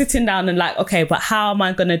about sitting down and like, okay, but how am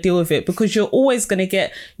I going to deal with it? Because you're always going to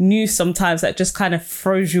get news sometimes that just kind of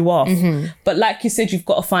throws you off. But like you said, you've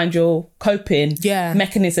got to find your coping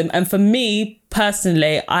mechanism. And for me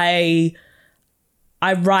personally, I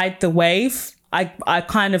ride the wave. I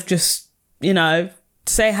kind of just,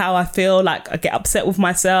 say how I feel. Like, I get upset with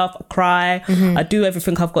myself, I cry, I do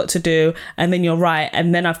everything I've got to do. And then you're right.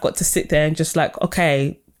 And then I've got to sit there and just like,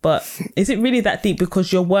 okay, but is it really that deep?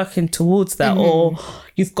 Because you're working towards that, or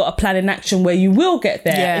you've got a plan in action where you will get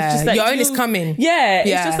there. Yeah, it's just that your own is coming. Yeah, it's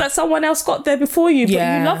just that someone else got there before you, but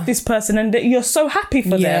you love this person and that you're so happy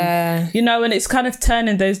for them. And it's kind of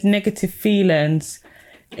turning those negative feelings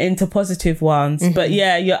into positive ones. But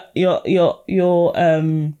you're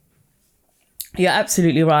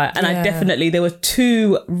absolutely right. And I definitely, there were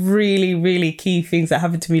 2 really, really key things that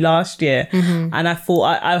happened to me last year. And I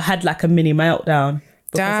thought I had like a mini meltdown.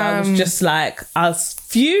 Because I was just like, I was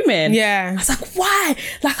fuming. Yeah. I was like, why?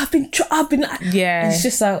 Like, I've been like, it's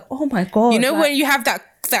just like, oh my God. When you have that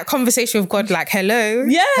conversation with God, like, hello.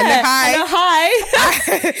 Yeah. Hello, hi.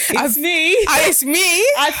 It's me. It's me.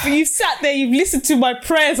 You've sat there, you've listened to my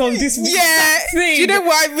prayers on this thing. Do you know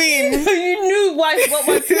what I mean? You knew what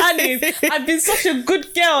my plan is. I've been such a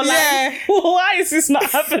good girl. Like, why is this not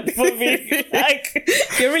happening for me? Like,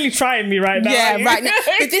 you're really trying me right now. Yeah, right now.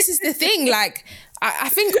 But this is the thing, like, I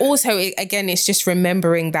think also, again, it's just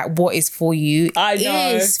remembering that what is for you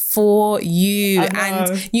is for you.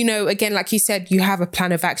 And, again, like you said, you have a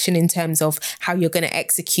plan of action in terms of how you're going to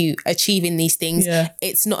execute achieving these things. Yeah.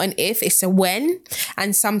 It's not an if, it's a when.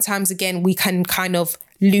 And sometimes, again, we can kind of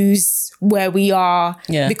lose where we are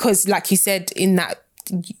because, like you said, in that,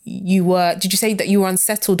 did you say that you were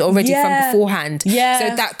unsettled already from beforehand? Yeah.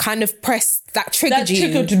 So that kind of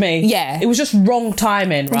triggered me. Yeah. It was just wrong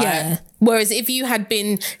timing, right? Yeah. Whereas if you had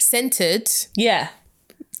been centered,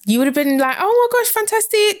 you would have been like, oh my gosh,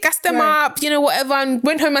 fantastic, gassed them up, whatever, and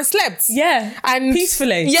went home and slept. Yeah. And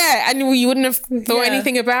peacefully. Yeah. And you wouldn't have thought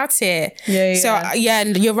anything about it. Yeah. So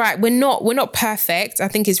and you're right. We're not perfect. I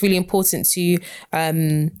think it's really important to,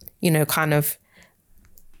 kind of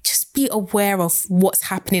just be aware of what's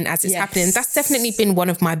happening as it's happening. That's definitely been one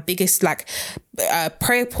of my biggest like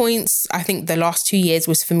prayer points. I think the last 2 years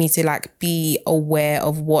was for me to like be aware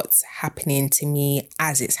of what's happening to me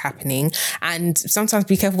as it's happening. And sometimes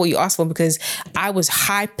be careful what you ask for, because I was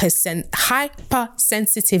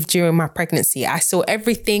hypersensitive during my pregnancy. I saw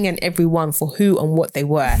everything and everyone for who and what they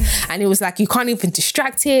were. And it was like, you can't even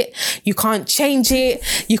distract it. You can't change it.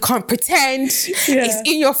 You can't pretend. It's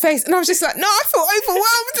in your face. And I was just like, no, I feel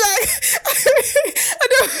overwhelmed. Like,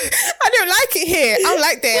 I don't like it here. I don't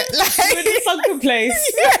like that. Like, you're in the sunken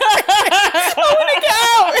place. I want to get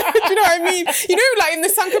out. Do you know what I mean? You know, like in the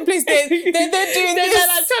sunken place, they're doing this. They're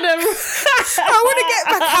like trying to... I want to get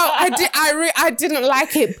back out. I didn't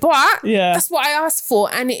like it, but that's what I asked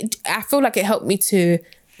for. And I feel like it helped me to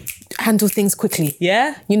handle things quickly.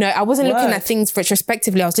 Yeah. You know, I wasn't looking at things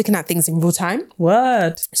retrospectively. I was looking at things in real time.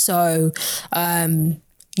 So,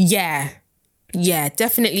 yeah,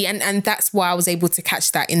 definitely. And that's why I was able to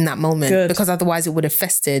catch that in that moment. Because otherwise it would have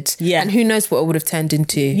festered. Yeah. And who knows what it would have turned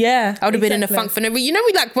into. Yeah. I would have been in a funk for no reason. You know,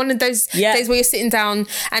 we like one of those days where you're sitting down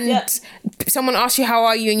and someone asks you, how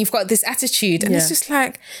are you? And you've got this attitude. And it's just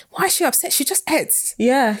like, why is she upset? She just ate.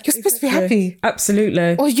 Yeah. You're supposed to be happy.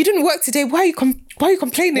 Absolutely. Or you didn't work today. Why are you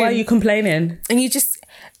complaining? Why are you complaining? And you just,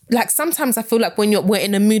 like, sometimes I feel like when we're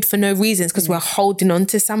in a mood for no reasons because we're holding on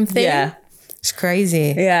to something. Yeah. It's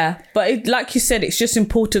crazy. Yeah. But like you said, it's just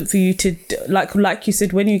important for you to, like you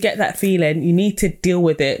said, when you get that feeling, you need to deal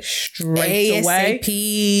with it straight away.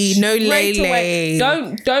 ASAP. No lay.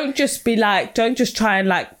 Don't just be like, don't just try and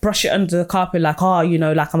like brush it under the carpet like, oh, you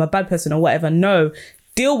know, like I'm a bad person or whatever. No,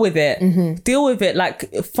 deal with it. Deal with it.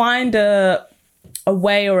 Like find a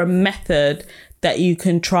way or a method that you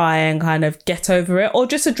can try and kind of get over it, or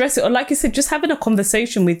just address it. Or like you said, just having a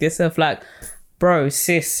conversation with yourself like, bro,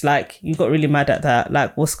 sis, like you got really mad at that.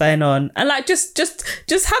 Like, what's going on? And like, just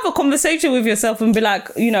have a conversation with yourself and be like,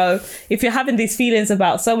 you know, if you're having these feelings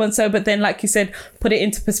about so and so, but then like you said, put it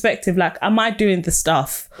into perspective. Like, am I doing the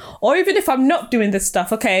stuff? Or even if I'm not doing the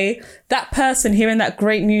stuff, okay, that person hearing that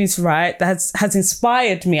great news, right, that has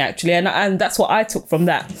inspired me actually, and that's what I took from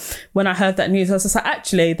that. When I heard that news, I was just like,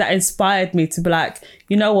 actually, that inspired me to be like,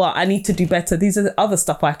 you know what, I need to do better. These are the other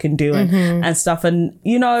stuff I can do and stuff. And,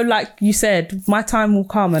 you know, like you said, my time will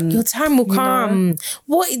come. And your time will come. Know?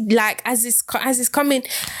 What, like, as it's coming...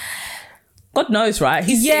 God knows, right?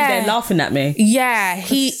 He's sitting there laughing at me. Yeah.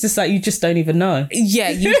 It's just like, you just don't even know. Yeah,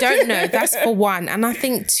 you don't know. That's for one. And I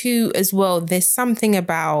think too, as well, there's something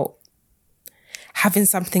about having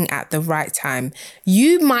something at the right time.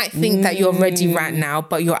 You might think that you're ready right now,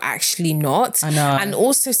 but you're actually not. I know. And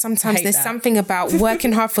also sometimes there's something about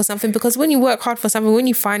working hard for something, because when you work hard for something, when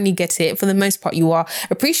you finally get it, for the most part, you are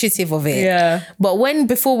appreciative of it. Yeah. But when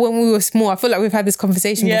we were small, I feel like we've had this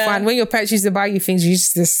conversation before, and when your parents used to buy you things, you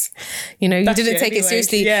just, you know, you didn't take it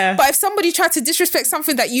seriously. Yeah. But if somebody tried to disrespect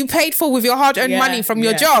something that you paid for with your hard-earned money from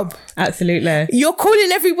your job, absolutely, you're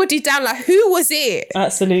calling everybody down like, who was it?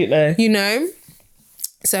 Absolutely. You know?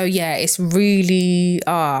 So yeah, it's really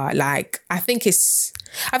like I think it's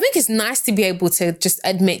nice to be able to just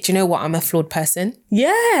admit, you know what, I'm a flawed person.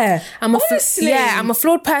 Yeah. I'm a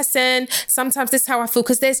flawed person. Sometimes this is how I feel,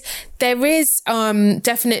 because there is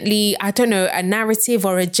definitely, I don't know, a narrative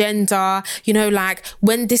or agenda, you know, like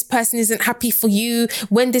when this person isn't happy for you,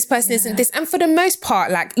 when this person isn't this. And for the most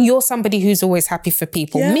part, like you're somebody who's always happy for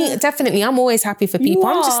people. Yeah. Me, definitely, I'm always happy for people.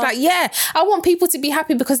 I'm just like, I want people to be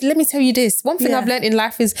happy, because let me tell you this, one thing I've learned in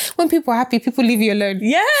life is when people are happy, people leave you alone.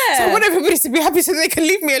 Yeah. So I want everybody to be happy so they can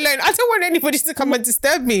leave me alone. I don't want anybody to come and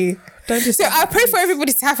disturb me. So I pray for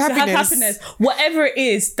everybody to have happiness. Whatever it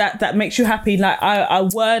is that makes you happy. Like I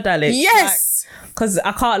word at it. Yes. Because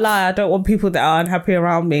I can't lie, I don't want people that are unhappy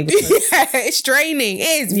around me. Yeah, it's draining.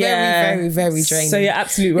 It is very, very, very draining. So you're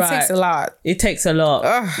absolutely right. It takes a lot. It takes a lot.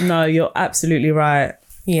 Ugh. No, you're absolutely right.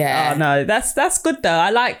 Yeah. Oh no, that's good though. I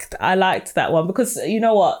liked that one, because you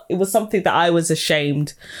know what? It was something that I was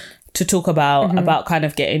ashamed to talk about kind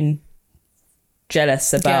of getting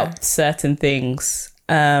jealous about certain things.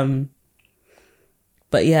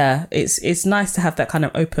 But yeah, it's nice to have that kind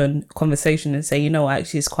of open conversation and say, you know what,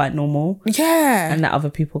 actually it's quite normal. Yeah. And that other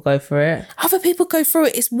people go for it.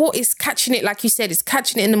 It's catching it, like you said, it's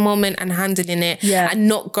catching it in the moment and handling it. Yeah. And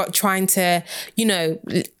not trying to, you know,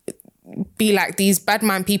 be like these bad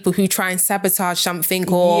man people who try and sabotage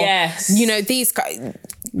something, or you know, these guys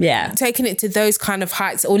taking it to those kind of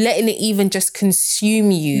heights, or letting it even just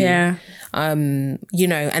consume you. You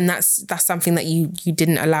know, and that's something that you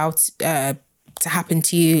didn't allow to happen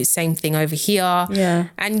to you. Same thing over here.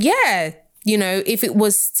 And you know, if it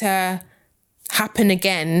was to happen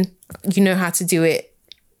again, you know how to do it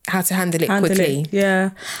handle it quickly.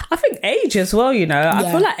 Yeah. I think age as well, you know.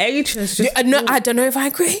 I feel like age is just... No, I don't know if I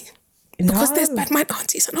agree. Because there's bad mind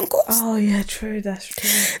aunties and uncles. Oh, yeah, true. That's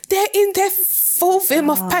true. They're in their full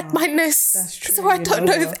vim of bad mindness. That's true. So I don't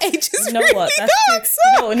know if age is really what? That's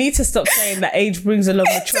true. You know, we need to stop saying that age brings along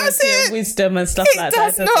maturity and wisdom and stuff like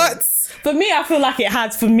that. It does not. For me, I feel like it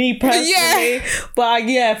has, for me personally. Yeah. But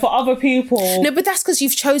yeah, for other people... No, but that's because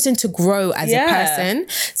you've chosen to grow as a person.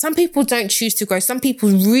 Some people don't choose to grow. Some people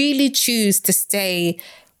really choose to stay...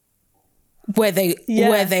 where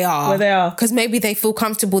they are because maybe they feel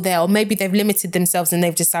comfortable there, or maybe they've limited themselves and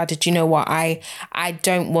they've decided, you know what, I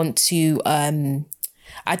don't want to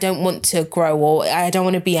grow, or I don't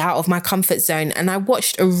want to be out of my comfort zone. And I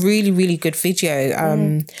watched a really, really good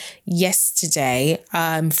video yesterday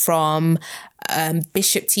from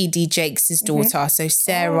Bishop T.D. Jakes' daughter, so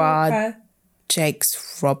Sarah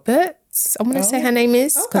Jakes Roberts, I want to say her name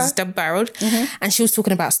is, because it's double-barreled, and she was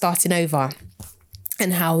talking about starting over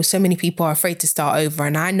and how so many people are afraid to start over.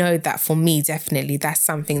 And I know that for me, definitely, that's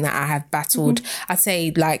something that I have battled. I'd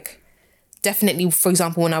say, like, definitely, for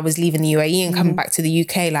example, when I was leaving the UAE and coming back to the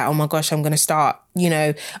UK, like, oh my gosh, I'm going to start, you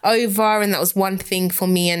know, over. And that was one thing for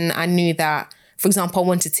me. And I knew that, for example, I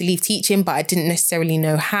wanted to leave teaching, but I didn't necessarily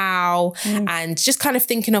know how. And just kind of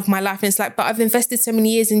thinking of my life, and it's like, but I've invested so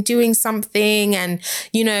many years in doing something. And,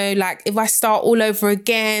 you know, like, if I start all over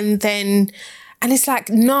again, then... And it's like,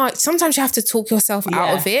 no, sometimes you have to talk yourself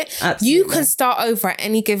out of it. Absolutely. You can start over at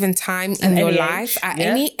any given time in your life, at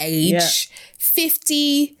any age,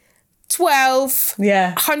 50, 12,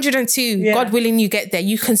 102, God willing you get there.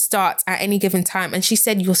 You can start at any given time. And she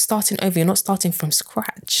said, you're starting over. You're not starting from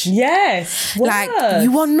scratch. Yes. Like,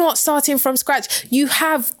 you are not starting from scratch. You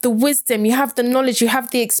have the wisdom, you have the knowledge, you have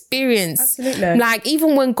the experience. Absolutely. Like,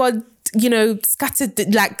 even when God... you know, scattered,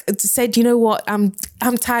 like, said, you know what, I'm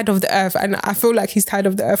tired of the earth. And I feel like he's tired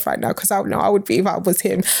of the earth right now, because I don't know, I would be if I was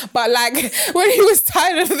him. But like, when he was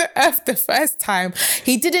tired of the earth the first time,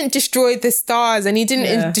 he didn't destroy the stars and he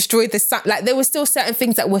didn't destroy the sun. Like, there were still certain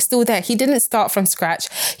things that were still there. He didn't start from scratch.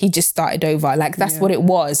 He just started over. Like, that's what it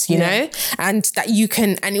was, you know? And that you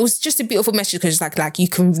can, and it was just a beautiful message, because it's like you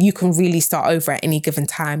can really start over at any given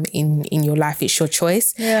time in your life. It's your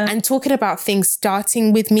choice. Yeah. And talking about things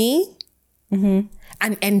starting with me,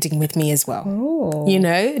 and ending with me as well. Ooh. You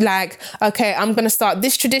know, like, okay, I'm going to start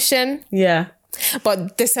this tradition. Yeah.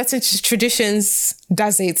 But there's certain traditions,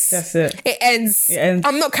 that's it. It ends.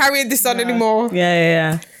 I'm not carrying this on anymore.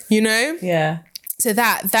 Yeah. You know? Yeah. So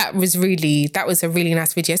that was a really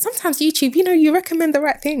nice video. Sometimes YouTube, you know, you recommend the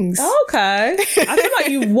right things. Okay. I feel like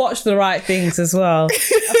you watch the right things as well.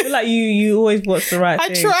 I feel like you always watch the right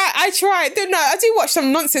things. I try. No, I do watch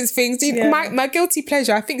some nonsense things. My guilty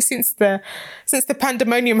pleasure, I think since the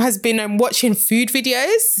pandemonium, has been watching food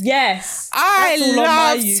videos. Yes. I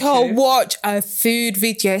love to watch a food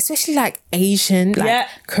video, especially like Asian, like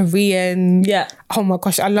Korean. Yeah. Oh my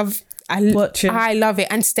gosh, I love it.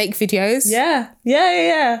 And steak videos. Yeah.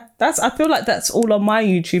 I feel like that's all on my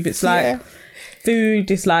YouTube. It's like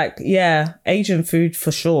food is like, Asian food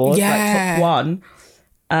for sure. Yeah. Like top one.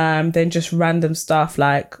 Then just random stuff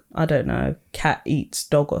like, I don't know, cat eats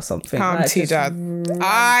dog or something. I'm too done.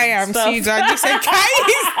 I am too done. You said cat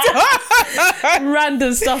eats dog.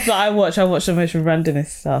 Random stuff that I watch. I watch the most randomest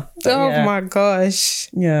stuff. But my gosh.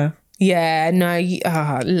 Yeah. Yeah, no,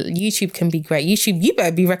 YouTube can be great. YouTube, you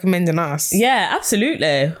better be recommending us. Yeah,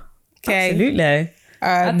 absolutely. Okay. Absolutely.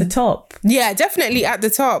 At the top. Yeah, definitely at the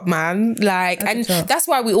top, man. Like, and that's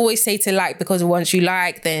why we always say to like, because once you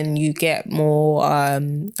like, then you get more, I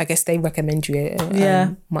guess they recommend you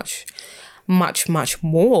much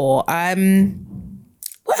more.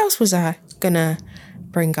 What else was I gonna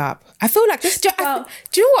bring up? I feel like, do you know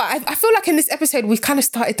what? I feel like in this episode we've kind of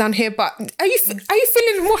started down here, but are you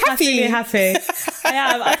feeling more happy? I'm feeling happy. I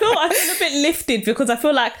am. I feel a bit lifted, because I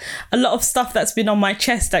feel like a lot of stuff that's been on my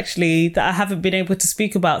chest actually that I haven't been able to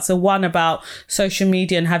speak about. So one about social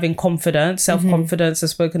media and having confidence, self-confidence, I've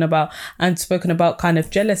spoken about kind of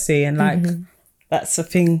jealousy and like that's the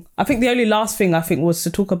thing. I think the only last thing I think was to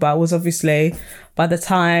talk about was obviously by the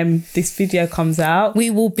time this video comes out, the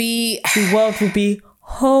world will be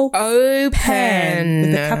open with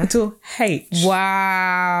a capital H.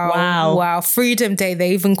 Wow. Freedom Day.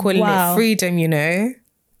 They're even calling it freedom, you know.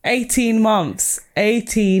 18 months.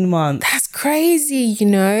 That's crazy, you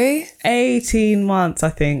know. 18 months, I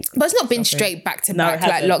think. But it's not been straight back to back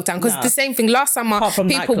like lockdown, because the same thing last summer,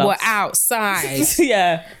 people were outside.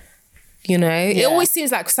 You know, it always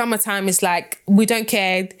seems like summertime is like, we don't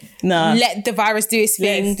care. No. Let the virus do its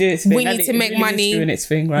thing. We need to make money. It's doing its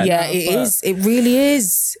thing right now. Yeah, it is. It really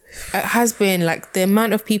is. It has been, like, the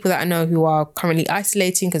amount of people that I know who are currently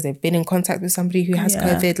isolating because they've been in contact with somebody who has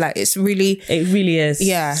COVID. Like, it really is.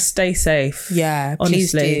 Yeah. Stay safe. Yeah.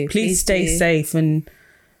 Honestly. Please stay safe. And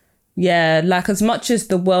yeah, like, as much as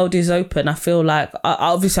the world is open, I feel like,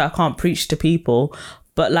 obviously I can't preach to people,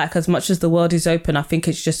 but like, as much as the world is open, I think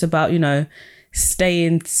it's just about, you know,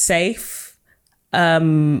 staying safe.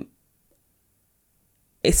 It's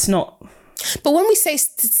not. But when we say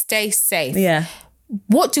stay safe, yeah,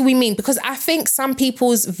 what do we mean? Because I think some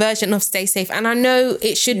people's version of stay safe, and I know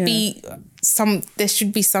it should be there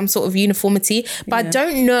should be some sort of uniformity, but I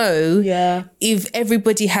don't know if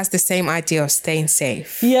everybody has the same idea of staying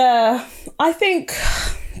safe. Yeah, I think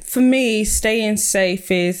for me, staying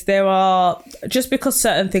safe is just because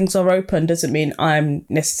certain things are open doesn't mean I'm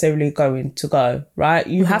necessarily going to go, right?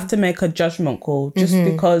 You have to make a judgment call. Just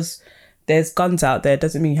because there's guns out there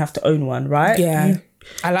doesn't mean you have to own one, right? Yeah.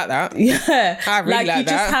 I like that. Yeah. I really like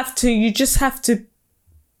that. You just have to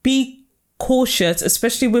be cautious,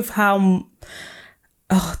 especially with how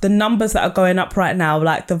the numbers that are going up right now.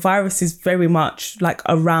 Like, the virus is very much like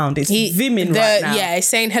around. It's vimming right now. Yeah, it's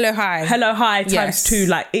saying hello, hi times 2.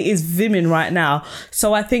 Like, it is vimming right now.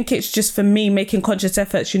 So I think it's just, for me, making conscious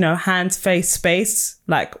efforts, you know, hands, face, space.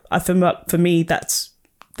 Like, for me, that's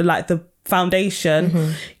the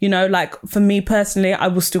foundation. You know, like, for me personally, I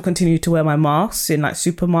will still continue to wear my masks in like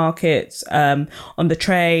supermarkets, on the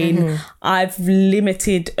train. I've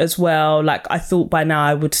limited as well. Like, I thought by now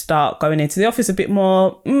I would start going into the office a bit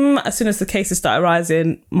more. As soon as the cases start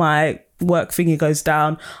rising, my work thingy goes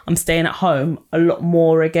down. I'm staying at home a lot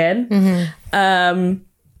more again.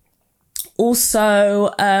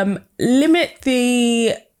 Also, limit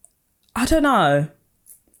the, I don't know.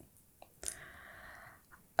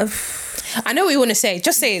 I know what you want to say.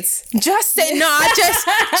 Just say it. Just say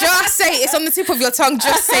just say it. It's on the tip of your tongue.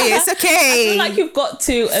 Just say it. It's okay. I feel like you've got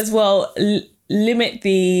to as well limit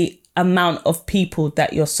the amount of people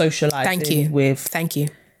that you're socializing with. Thank you.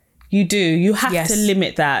 You do. You have to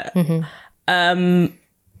limit that.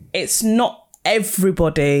 It's not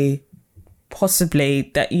everybody possibly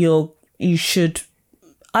that you should.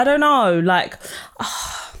 I don't know. Like.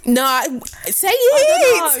 No, say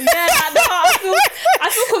it. I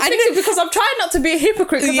feel conflicted because I'm trying not to be a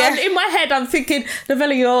hypocrite. Because in my head, I'm thinking,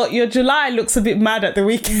 Novella, your July looks a bit mad at the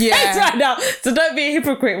weekend right now. So don't be a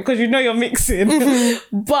hypocrite because you know you're mixing.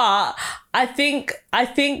 But I think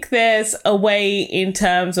there's a way in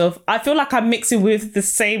terms of, I feel like I'm mixing with the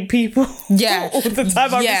same people all the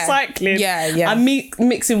time. I'm recycling. I'm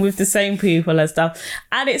mixing with the same people and stuff.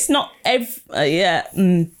 And it's not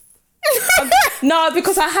no,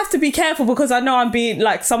 because I have to be careful because I know I'm being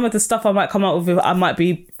like, some of the stuff I might come out with, I might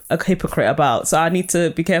be a hypocrite about. So I need to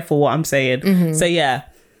be careful what I'm saying. So yeah,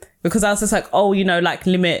 because I was just like, oh, you know, like,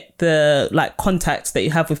 limit the like contacts that you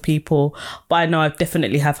have with people. But I know I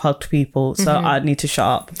definitely have hugged people, so I need to shut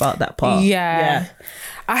up about that part. Yeah.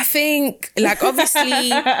 I think, like,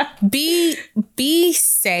 obviously be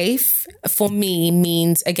safe for me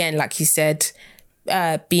means, again, like you said,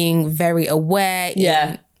 being very aware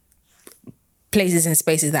in places and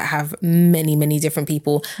spaces that have many, many different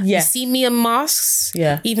people. You see me in masks.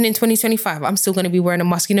 Even in 2025, I'm still going to be wearing a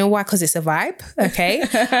mask. You know why? Because it's a vibe. Okay.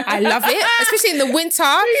 I love it. Especially in the winter.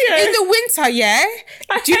 In the winter,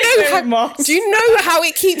 do you know how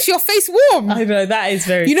it keeps your face warm? I know, that is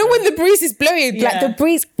very true. When the breeze is blowing, like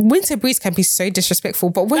winter breeze can be so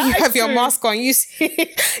disrespectful, but when you have your mask on, you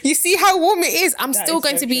see how warm it is. I'm still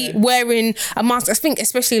going to be wearing a mask. I think,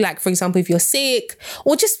 especially like, for example, if you're sick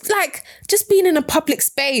or just being in a public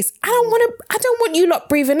space, I don't want you lot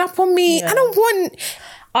breathing up on me. I don't want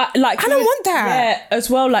that. Yeah,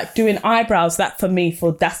 as well, like doing eyebrows, that for me,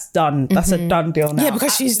 that's done. That's a done deal now. Yeah,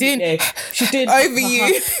 because she's doing over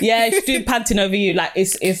you. Yeah, she's doing panting over you. Like,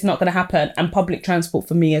 it's not going to happen. And public transport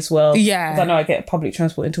for me as well. Yeah. Because I know I get public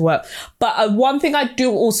transport into work. But one thing I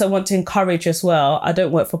do also want to encourage as well, I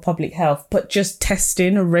don't work for public health, but just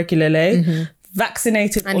testing regularly.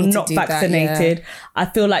 Vaccinated or not vaccinated, I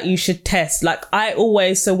feel like you should test. Like,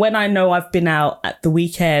 so when I know I've been out at the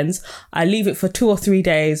weekends, I leave it for 2 or 3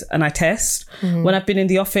 days and I test. When I've been in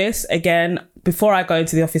the office, again, before I go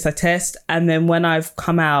into the office, I test. And then when I've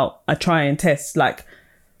come out, I try and test like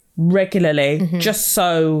regularly, just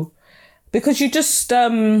so, because you just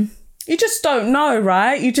don't know,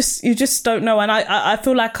 right? You just don't know. And I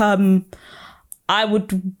feel like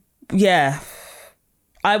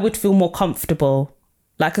I would feel more comfortable,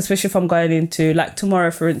 like, especially if I'm going into, like,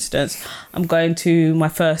 tomorrow, for instance, I'm going to my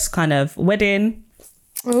first kind of wedding.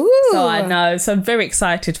 Ooh. So I know. So I'm very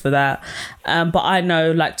excited for that. But I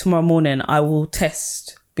know, like, tomorrow morning I will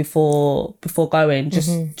test before going,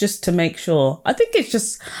 just to make sure. I think it's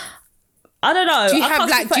just, I don't know. Do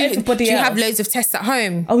you have loads of tests at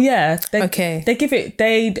home? Oh yeah. Okay. They give it,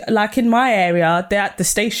 like in my area, they're at the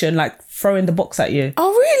station, like throwing the box at you.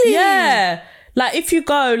 Oh really? Yeah. Like if you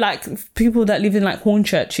go, like people that live in like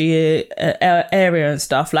Hornchurch area and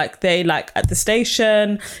stuff, like they like at the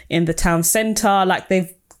station, in the town centre, like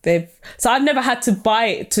they've so I've never had to buy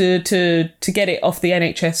it to get it off the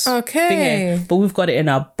NHS thingy, but we've got it in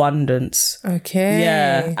abundance. Okay.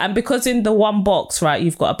 Yeah. And because in the one box, right,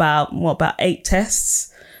 you've got about 8 tests.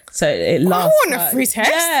 So it lasts. I want a free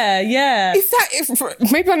test. Yeah. If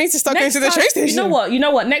maybe I need to start going to the train station. You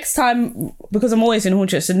know what? Next time, because I'm always in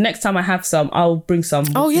Hornchurch, so next time I have some, I'll bring some.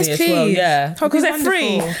 Oh yes, please. Well. Yeah, because they're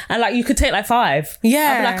free, and like you could take like 5.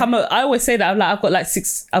 Yeah. I always say that I've got like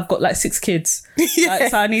 6 kids. Yeah.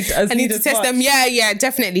 Like, so I need to test them. Yeah,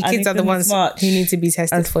 definitely. Kids are the ones who need to be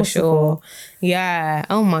tested for sure. Yeah.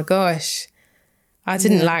 Oh my gosh. I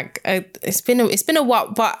didn't like. It's been a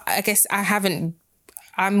while, but I guess I haven't.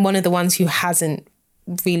 I'm one of the ones who hasn't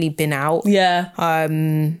really been out. Yeah.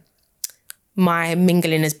 My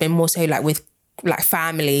mingling has been more so like with like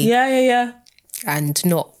family. Yeah. And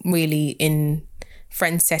not really in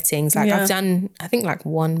friend settings. Like I've done, I think like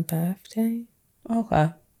one birthday. Okay.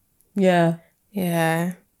 Yeah.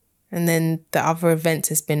 Yeah. And then the other events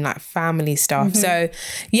has been like family stuff. So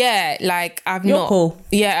yeah, like I've not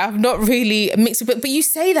really mixed with, but you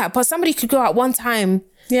say that, but somebody could go out one time.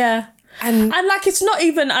 Yeah. And like it's not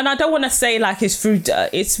even, and I don't want to say like it's through,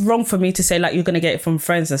 it's wrong for me to say like you're going to get it from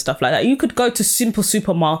friends and stuff like that. You could go to simple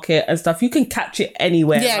supermarket and stuff. You can catch it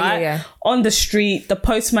anywhere, right? Yeah. On the street, the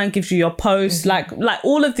postman gives you your post, like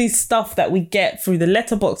all of these stuff that we get through the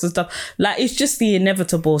letterbox and stuff. Like it's just the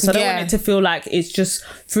inevitable. So I don't want it to feel like it's just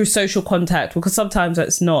through social contact, because sometimes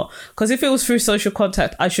it's not. Because if it was through social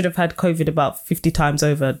contact, I should have had COVID about 50 times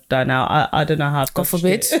over by now. I don't know how. God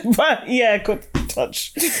forbid. But yeah, God,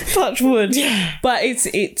 touch wood. Yeah. But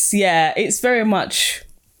it's very much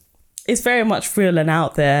real and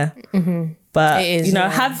out there. But it is,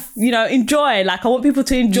 enjoy. Like I want people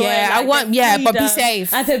to enjoy. Yeah, like, but be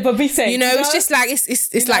safe. I said, but be safe. It's just like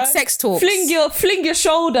it's like sex talk. Fling your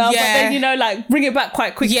shoulder, but then like bring it back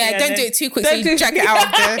quite quickly. Yeah, don't do it too quick. So you drag it out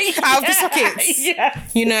of the sockets. Yeah,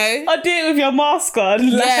 I'll do it with your mask on.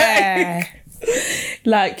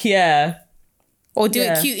 Yeah, Or do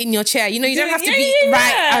it cute in your chair. You don't have to be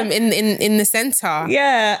right in the centre.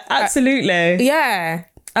 Yeah, absolutely. Yeah.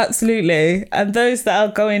 Absolutely. And those that are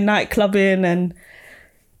going night clubbing and,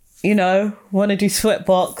 want to do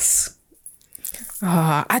sweatbox.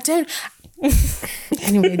 I don't...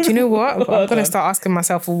 Anyway, do you know what? I'm going to start asking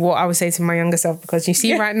myself what I would say to my younger self, because you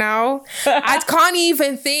see right now, I can't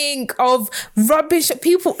even think of rubbish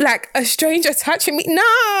people, like a stranger touching me. Nah,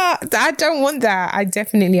 I don't want that. I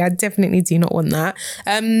definitely do not want that.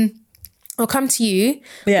 I'll come to you.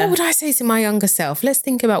 Yeah. What would I say to my younger self? Let's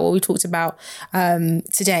think about what we talked about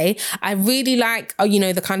today. I really like,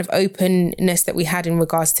 the kind of openness that we had in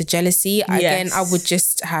regards to jealousy. Yes. Again, I would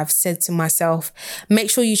just have said to myself, make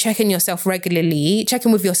sure you check in with yourself regularly,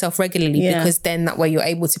 because then that way you're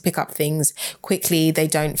able to pick up things quickly. They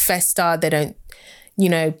don't fester. They don't,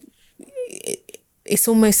 it's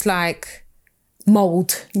almost like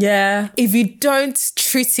mold. Yeah. If you don't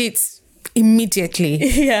treat it immediately,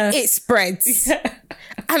 it spreads.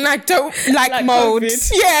 And I don't like mold.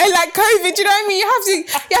 COVID. Yeah, like COVID, you know what I mean? You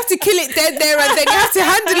have to kill it dead there, and then you have to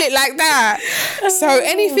handle it like that. So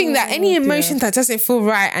any emotion that doesn't feel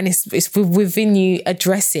right and it's within you,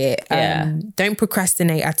 address it. Don't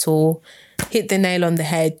procrastinate at all. Hit the nail on the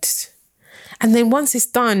head. And then once it's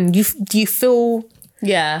done, you feel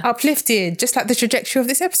uplifted, just like the trajectory of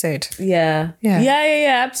this episode. Yeah,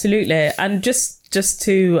 absolutely. And just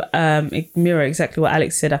to mirror exactly what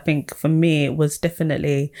Alex said, I think for me it was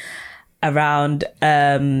definitely around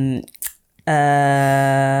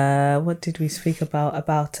what did we speak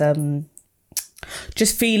about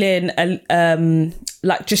just feeling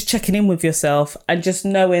like just checking in with yourself and just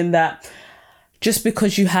knowing that just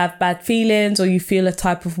because you have bad feelings or you feel a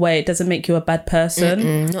type of way, it doesn't make you a bad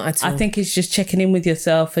person. Not at all. I think it's just checking in with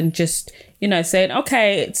yourself and just, saying,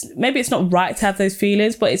 okay, maybe it's not right to have those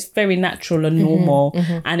feelings, but it's very natural and normal.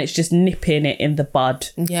 And it's just nipping it in the bud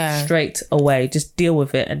straight away. Just deal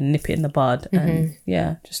with it and nip it in the bud. And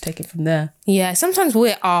just take it from there. Yeah, sometimes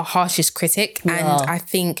we're our harshest critic. And I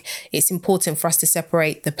think it's important for us to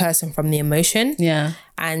separate the person from the emotion. Yeah.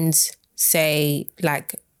 And say,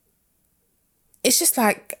 like, it's just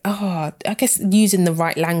like, I guess using the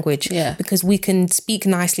right language. Yeah. Because we can speak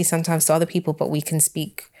nicely sometimes to other people, but we can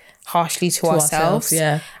speak harshly to ourselves.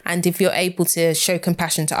 Yeah. And if you're able to show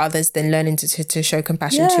compassion to others, then learning to show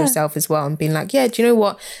compassion to yourself as well, and being like, yeah, do you know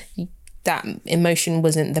what? That emotion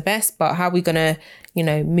wasn't the best, but how are we gonna,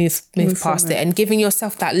 move past it? And giving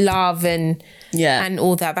yourself that love and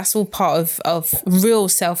all that. That's all part of real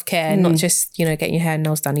self-care, not just, getting your hair and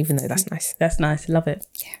nails done, even though that's nice. That's nice. Love it.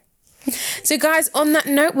 Yeah. So guys, on that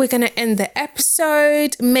note, we're going to end the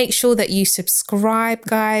episode. Make sure that you subscribe,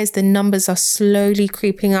 guys. The numbers are slowly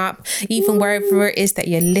creeping up, even wherever it is that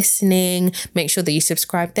you're listening. Make sure that you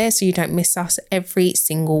subscribe there so you don't miss us every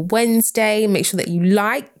single Wednesday. Make sure that you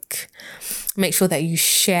like. Make sure that you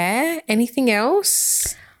share. Anything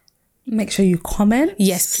else? Make sure you comment.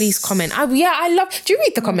 Yes, please comment. I love... Do you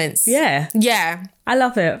read the comments? Yeah. Yeah. I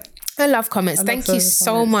love it. I love comments. Thank you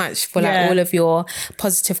so much for all of your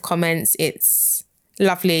positive comments. It's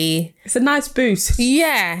lovely. It's a nice boost.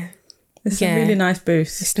 Yeah. It's a really nice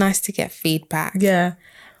boost. It's nice to get feedback. Yeah.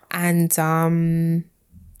 And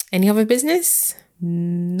any other business?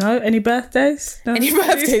 No. Any birthdays? No. Any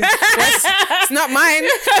birthdays? It's not mine.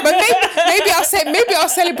 But maybe I'll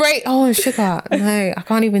celebrate. Oh, sugar. No, I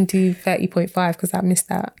can't even do 30.5 because I missed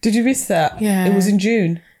that. Did you miss that? Yeah. It was in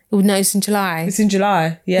June. No, it's in July. It's in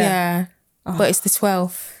July. Yeah. Yeah. Oh. But it's the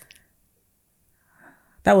 12th.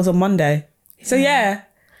 That was on Monday. Yeah. So yeah.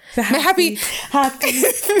 So happy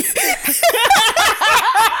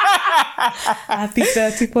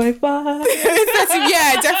 30.5.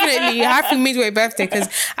 Yeah, definitely. Happy midway birthday, because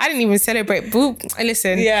I didn't even celebrate.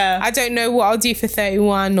 Listen, I don't know what I'll do for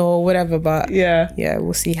 31 or whatever, but yeah,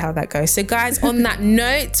 we'll see how that goes. So guys, on that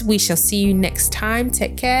note, we shall see you next time.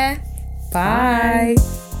 Take care. Bye.